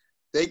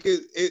 They could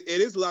it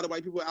is a lot of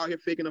white people out here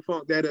faking the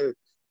funk that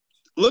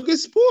look at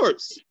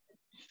sports.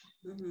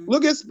 Mm-hmm.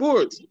 Look at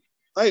sports.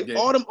 Like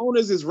all them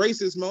owners is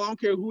racist, Mo. I don't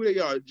care who they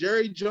are.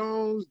 Jerry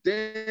Jones,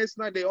 Dan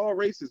Snyder, they all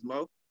racist,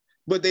 Mo.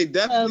 But they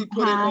definitely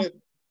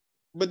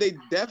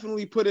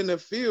put in the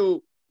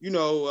field, you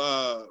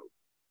know,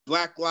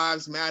 Black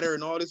Lives Matter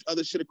and all this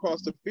other shit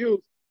across the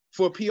field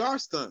for PR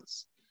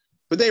stunts.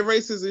 But they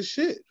racist as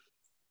shit.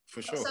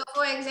 For sure. So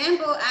for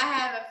example, I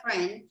have a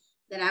friend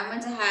that I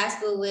went to high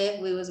school with.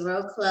 We was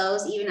real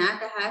close. Even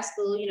after high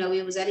school, you know,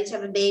 we was at each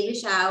other's baby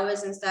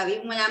showers and stuff.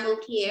 Even when I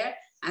moved here,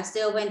 I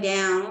still went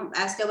down.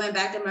 I still went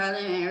back to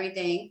Maryland and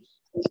everything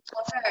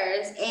for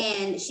hers.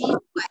 And she's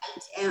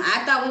white. And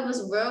I thought we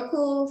was real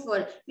cool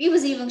when we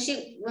went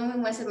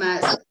to my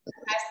high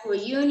school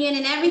reunion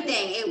and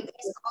everything.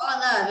 It's all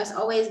love. It's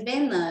always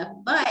been love.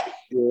 But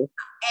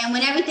and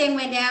when everything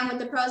went down with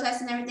the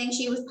protests and everything,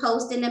 she was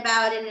posting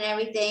about it and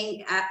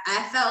everything.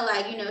 I felt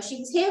like, you know, she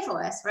was here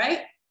for us, right?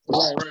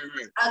 Right.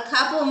 A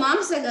couple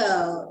months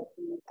ago,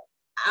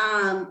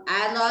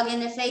 I log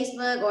into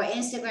Facebook or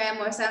Instagram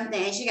or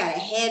something, and she got a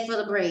head full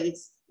of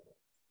braids.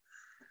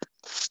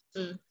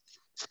 And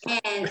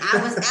I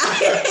was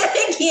out.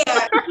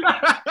 Yeah.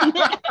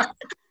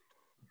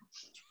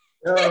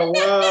 Oh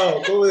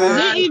wow!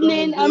 Good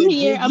evening. I'm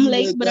here. I'm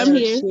late, but I'm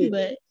here.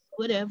 But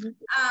whatever.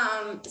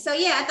 So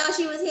yeah, I thought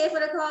she was here for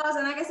the cause,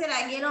 and like I said,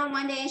 I get on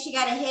one day and she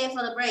got a head full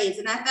of braids,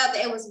 and I felt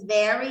that it was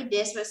very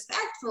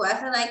disrespectful. I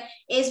feel like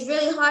it's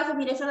really hard for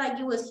me to feel like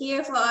you was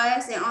here for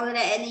us and all of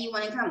that, and then you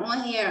want to come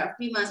on here a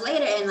few months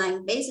later and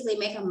like basically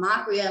make a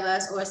mockery of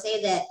us or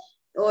say that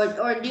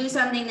or do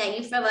something that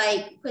you feel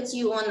like puts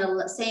you on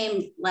the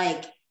same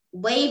like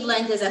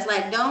wavelength as us.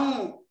 Like,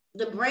 don't,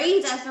 the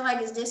braids I feel like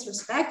is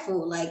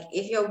disrespectful. Like,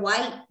 if you're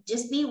white,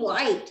 just be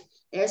white.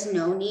 There's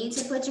no need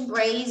to put your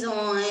braids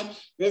on.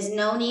 There's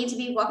no need to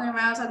be walking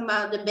around talking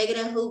about the bigger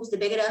the hoops, the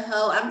bigger the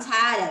hoe. I'm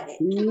tired of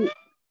it.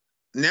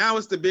 Now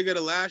it's the bigger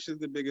the lashes,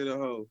 the bigger the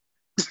hoe.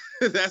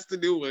 That's the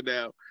new one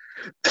now.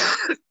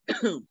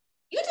 You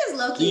just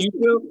low key.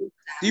 Do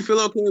you feel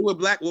okay with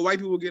white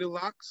people getting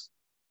locks?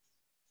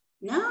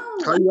 No.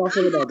 How do y'all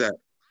feel about that?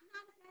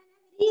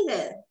 I'm not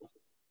either.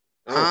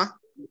 Huh?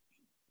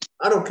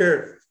 I don't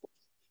care.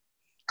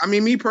 I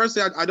mean, me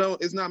personally, I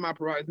don't. It's not my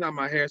it's not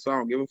my hair, so I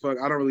don't give a fuck.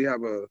 I don't really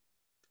have a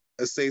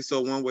say so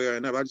one way or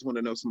another. I just want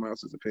to know somebody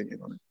else's opinion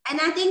on it. And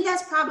I think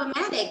that's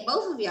problematic,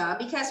 both of y'all,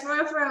 because for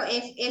real,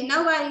 if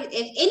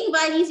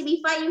anybody needs to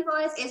be fighting for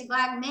us, it's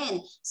Black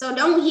men. So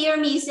don't hear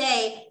me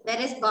say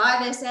that it's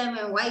bothersome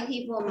and white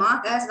people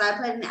mock us by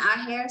putting our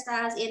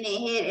hairstyles in their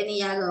head, and then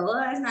y'all go, "Oh,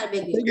 that's not a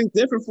big deal." I think it's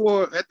different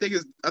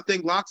I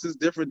think locks is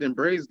different than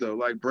braids though.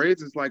 Like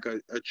braids is like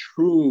a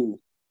true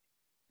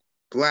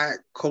Black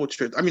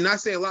culture. I mean, not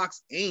saying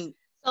locks ain't.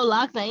 So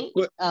locks ain't?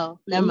 But,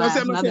 never mind.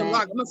 I'm not saying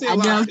locks. I'm not saying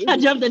locks. I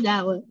jumped in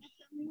that one.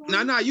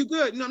 No, you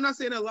good. No, I'm not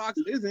saying that locks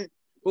isn't.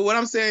 But what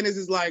I'm saying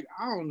is like,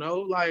 I don't know,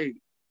 like,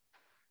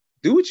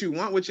 do what you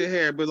want with your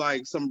hair, but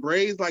like some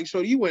braids, like, show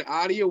you went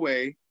out of your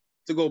way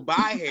to go buy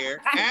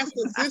hair, ask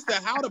the sister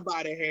how to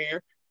buy the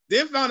hair,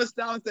 then found a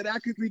stylist that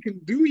actually can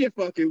do your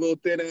fucking little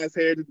thin ass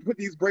hair to put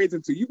these braids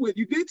into.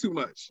 You did too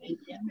much.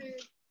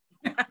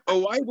 A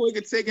white boy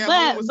could take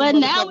out. But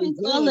now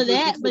it's all of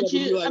that. But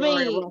you, like, I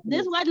mean,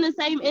 this wasn't the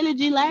same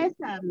energy last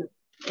time.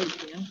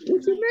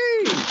 What you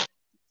mean?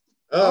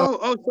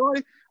 Oh,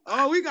 sorry.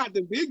 Oh, we got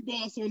the big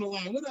boss on the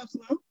line. What up,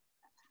 Slim?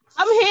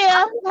 I'm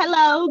here.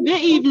 Hello.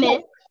 Good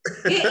evening.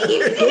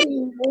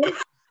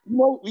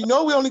 You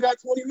know we only got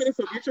 20 minutes,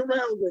 so get your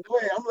rounds in. Go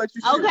ahead. I'm gonna let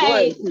you shoot.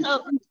 Okay.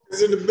 So,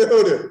 it's in the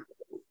building.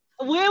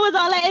 Where was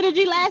all that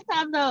energy last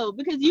time though?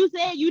 Because you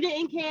said you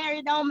didn't care,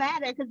 it don't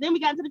matter. Because then we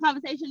got into the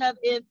conversation of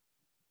if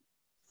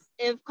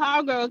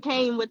Cowgirl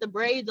came with the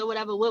braids or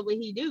whatever, what would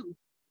he do?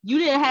 You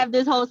didn't have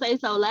this whole say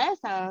so last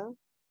time.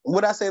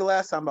 What did I say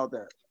last time about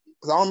that?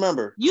 Because I don't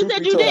remember. You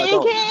said you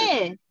didn't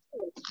care.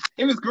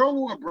 If his girl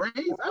wore braids,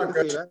 I would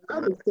say that.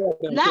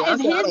 Not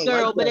if his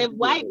girl, but if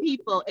white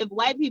people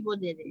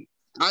did it.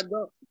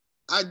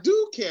 I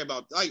do care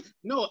about, like,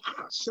 no,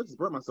 I should just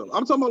burn myself.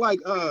 I'm talking about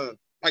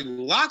like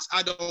locks,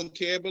 I don't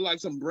care, but like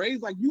some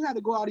braids, like you had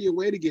to go out of your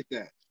way to get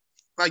that.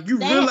 Like you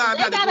realize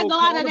they gotta go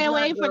out of their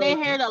way for their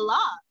hair to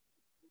lock.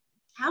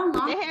 How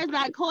long? Their hair's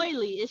not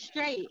coily, it's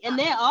straight. And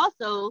then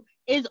also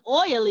it's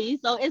oily,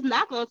 so it's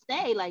not gonna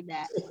stay like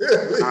that.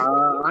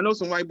 I know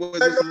some white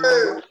boys.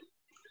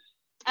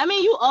 I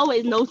mean, you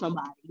always know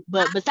somebody,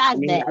 but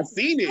besides that, I've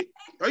seen it.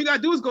 All you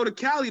gotta do is go to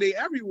Cali, they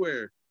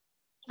everywhere.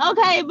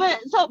 Okay, but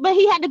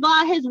he had to go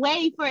out his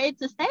way for it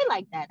to stay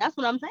like that. That's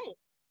what I'm saying.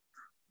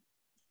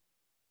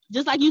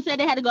 Just like you said,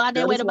 they had to go out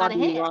their way to buy the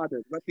hair.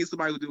 Let's see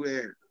somebody who do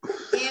hair.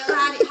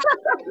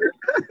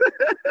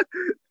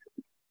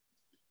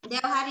 Dale,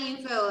 how do you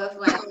feel if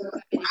white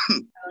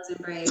girls in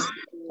braids?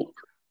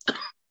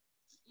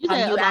 You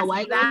said about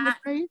white girls in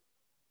braids?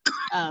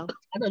 Oh,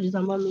 I thought you were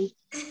talking about me.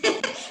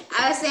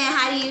 I was saying,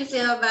 how do you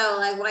feel about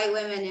like white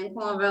women and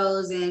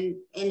cornrows and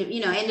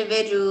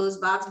individuals,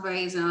 box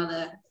braids and all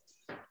that?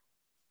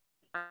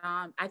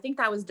 I think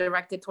that was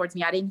directed towards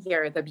me. I didn't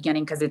hear at the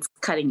beginning because it's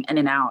cutting in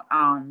and out.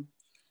 How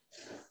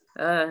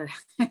do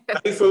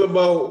you feel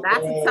about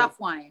that's a tough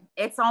one.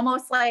 It's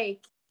almost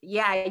like,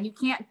 yeah, you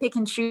can't pick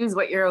and choose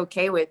what you're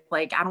okay with.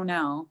 Like, I don't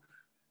know.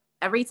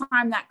 Every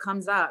time that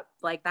comes up,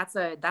 like that's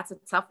a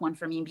tough one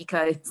for me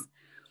because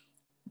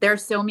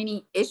there's so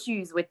many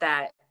issues with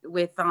that,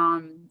 with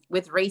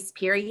race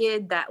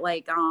period, that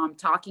like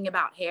talking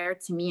about hair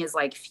to me is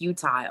like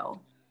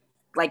futile.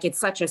 Like it's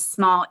such a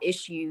small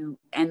issue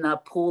in the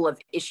pool of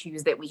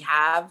issues that we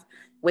have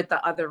with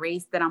the other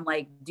race that I'm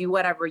like, do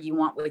whatever you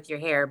want with your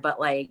hair. But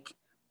like,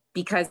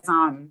 because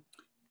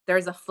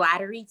there's a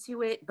flattery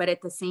to it, but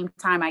at the same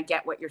time, I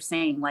get what you're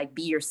saying, like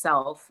be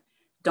yourself.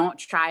 Don't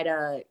try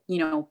to,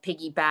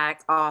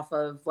 piggyback off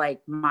of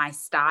like my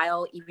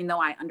style, even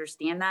though I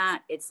understand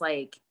that. It's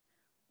like,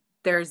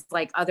 there's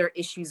like other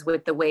issues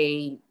with the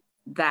way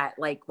that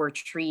like we're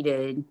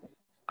treated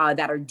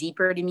that are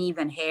deeper to me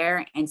than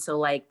hair. And so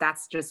like,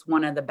 that's just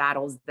one of the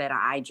battles that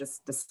I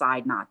just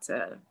decide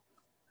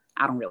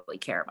I don't really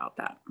care about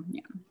that.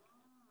 Yeah.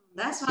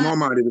 That's why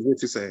Small-minded is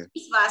what you're saying.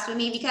 spots for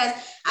me, because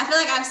I feel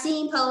like I've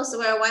seen posts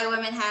where a white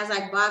woman has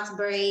like box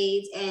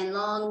braids and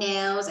long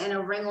nails and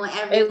a ring on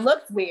every. It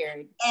looks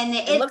weird. And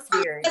it looks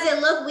weird. Does it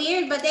look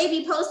weird? But they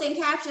be posting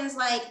captions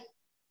like,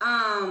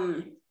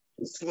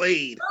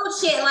 Slade.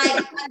 bullshit.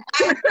 Like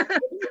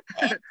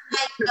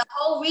the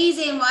whole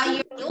reason why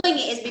you're doing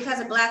it is because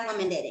a black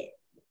woman did it.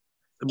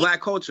 The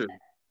black culture.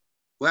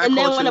 And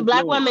then when a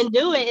black woman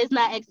do it, it's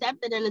not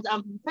accepted and it's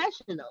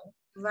unprofessional.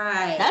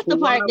 Right. That's the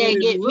part that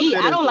get me.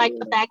 I don't like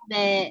the fact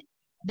that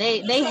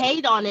they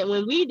hate on it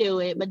when we do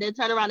it, but then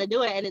turn around and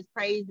do it and it's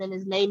praised and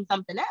it's named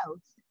something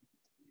else.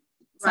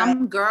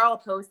 Some girl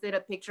posted a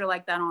picture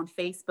like that on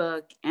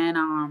Facebook,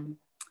 and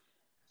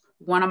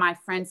one of my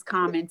friends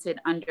commented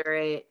under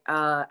it.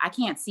 I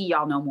can't see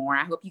y'all no more.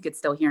 I hope you could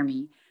still hear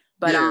me.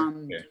 But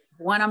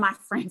one of my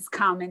friends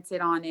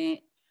commented on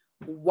it,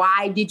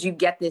 "Why did you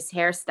get this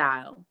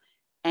hairstyle?"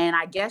 And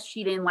I guess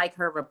she didn't like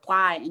her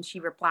reply. And she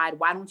replied,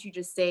 "Why don't you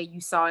just say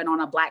you saw it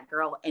on a black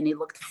girl and it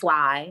looked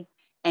fly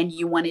and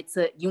you wanted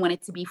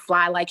to be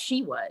fly like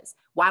she was?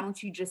 Why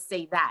don't you just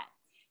say that?"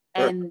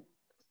 And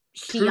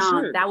she,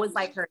 that was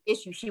like her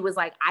issue. She was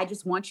like, "I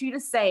just want you to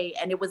say,"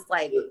 and it was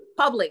like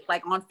public,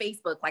 like on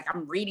Facebook, like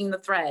I'm reading the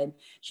thread.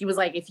 She was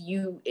like,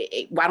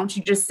 "Why don't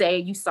you just say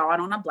you saw it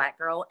on a black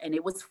girl and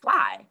it was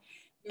fly?"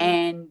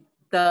 And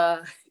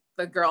the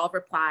girl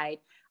replied,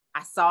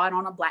 "I saw it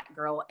on a black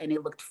girl and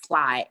it looked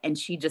fly." And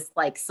she just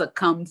like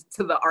succumbed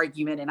to the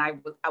argument. And I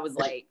was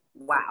like,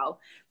 wow.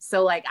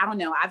 So like, I don't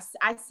know.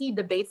 I see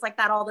debates like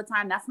that all the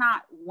time. That's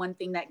not one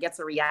thing that gets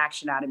a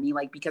reaction out of me.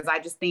 Like, because I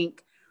just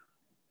think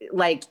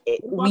like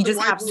we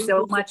just have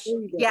so much.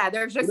 Yeah.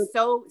 There's just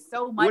so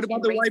much. What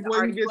about the white boy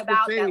who gets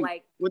about that?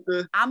 Like,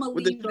 I'm gonna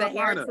leave the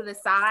hair to the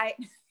side.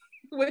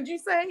 What'd you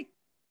say?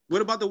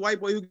 What about the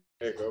white boy who?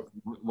 There you go.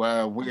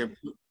 Well,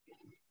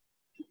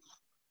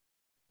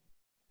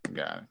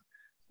 got it.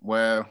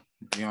 Well,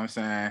 you know what I'm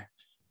saying?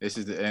 This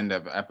is the end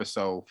of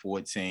episode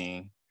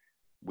 14.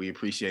 We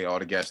appreciate all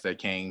the guests that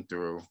came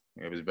through.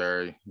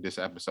 This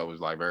episode was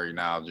like very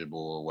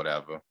knowledgeable or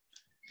whatever.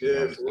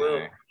 Yeah, for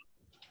real.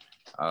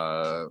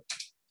 I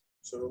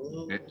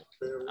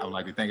would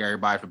like to thank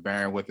everybody for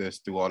bearing with us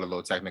through all the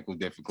little technical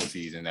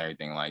difficulties and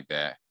everything like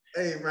that.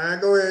 Hey,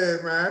 man, go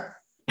ahead, man.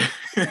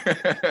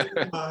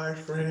 My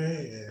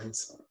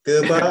friends,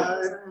 goodbye.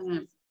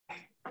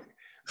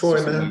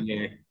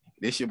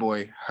 This your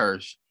boy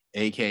Hirsch,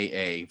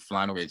 aka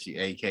Flannel Richie,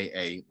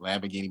 aka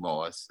Lamborghini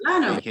Moss,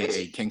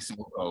 aka Kingston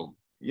Code.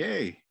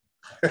 Yay.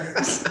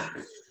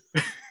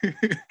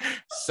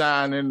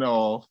 Signing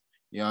off.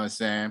 You know what I'm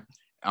saying?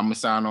 I'm gonna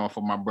sign off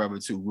for my brother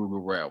too, Ruger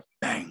Rel.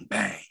 Bang,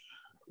 bang.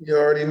 You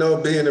already know,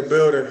 be in the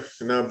building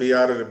and I'll be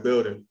out of the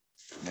building.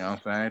 You know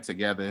what I'm saying?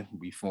 Together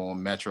we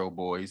form Metro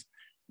Boys.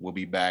 We'll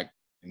be back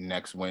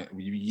next Wednesday.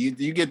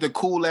 You get the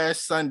cool ass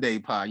Sunday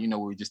pod, you know,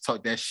 where we just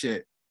talk that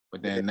shit.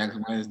 But then next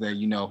Wednesday,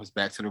 you know, it's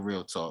back to the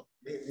real talk.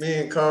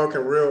 Me and Carl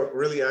can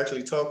really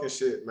actually talking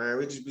shit, man.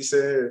 We just be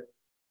saying,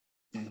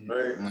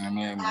 right?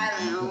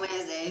 On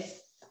Wednesday.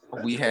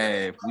 We be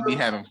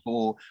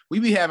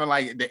having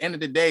like at the end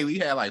of the day, we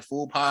had like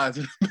full pods.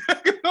 Right.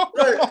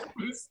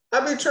 I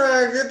be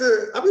trying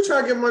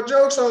to get my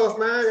jokes off,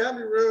 man. I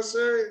be real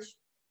serious.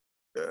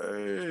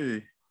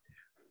 Hey.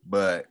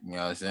 But you know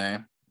what I'm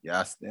saying?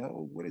 Y'all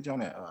still with it on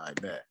that? All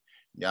right, bet.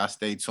 Y'all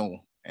stay tuned.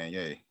 And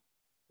yeah,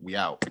 we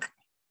out.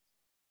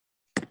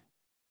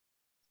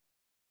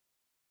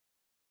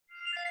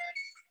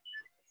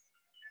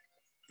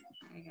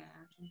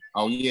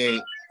 Oh yeah,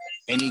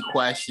 any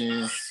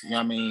questions, you know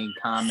what I mean,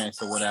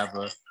 comments or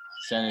whatever,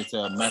 send it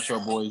to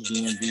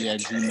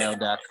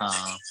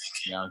metroboysdmv@gmail.com.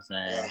 You know what I'm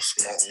saying?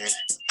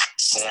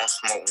 Who won't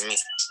smoke me?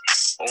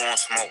 Who won't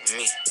smoke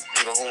me?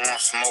 Nigga, who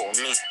won't smoke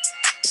me?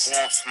 Who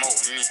won't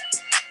smoke me?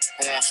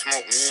 Who won't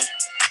smoke me?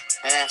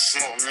 Who won't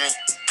smoke me?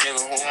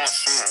 Nigga, who won't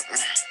smoke me?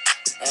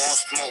 Who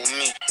won't smoke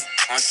me?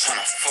 I'm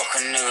tryna fuck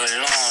a nigga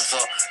lungs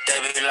up.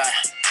 They be like,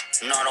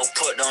 no, don't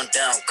put them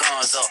damn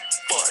guns up.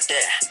 Fuck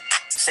that.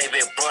 Say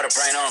big brother,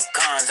 bring on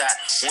guns out.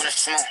 When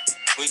it's smoke,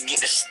 we get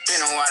the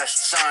spinning while the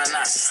sun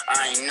out.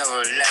 I ain't never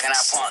lacking,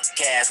 I pump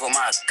gas with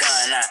my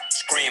gun out.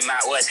 Scream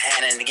out what's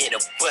happening to get the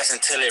bus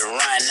until it run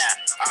out.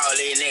 All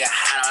these niggas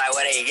hiding like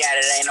what they got,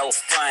 it ain't no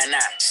fun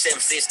now.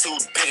 762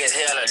 big as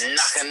hell to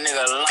knock a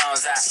nigga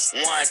lungs out.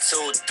 1,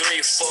 2,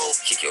 3,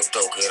 4, kick your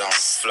throat, get on the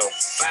floor.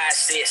 5,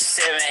 6,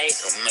 7, 8,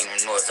 don't make no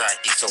noise, I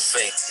eat your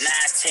face. 9,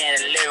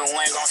 10, 11, we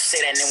ain't gon'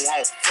 say that nigga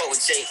won't fuck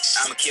with Jay.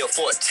 I'ma kill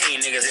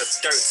 14 niggas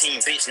if 13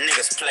 bitch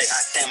niggas play.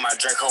 I think my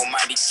Draco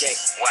might be gay.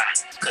 Why?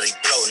 Cause he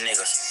blow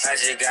niggas. I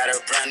just got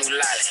a brand new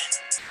lolly.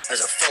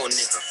 As a faux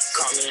nigga.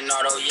 Call me an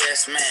auto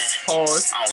yes man. Pause.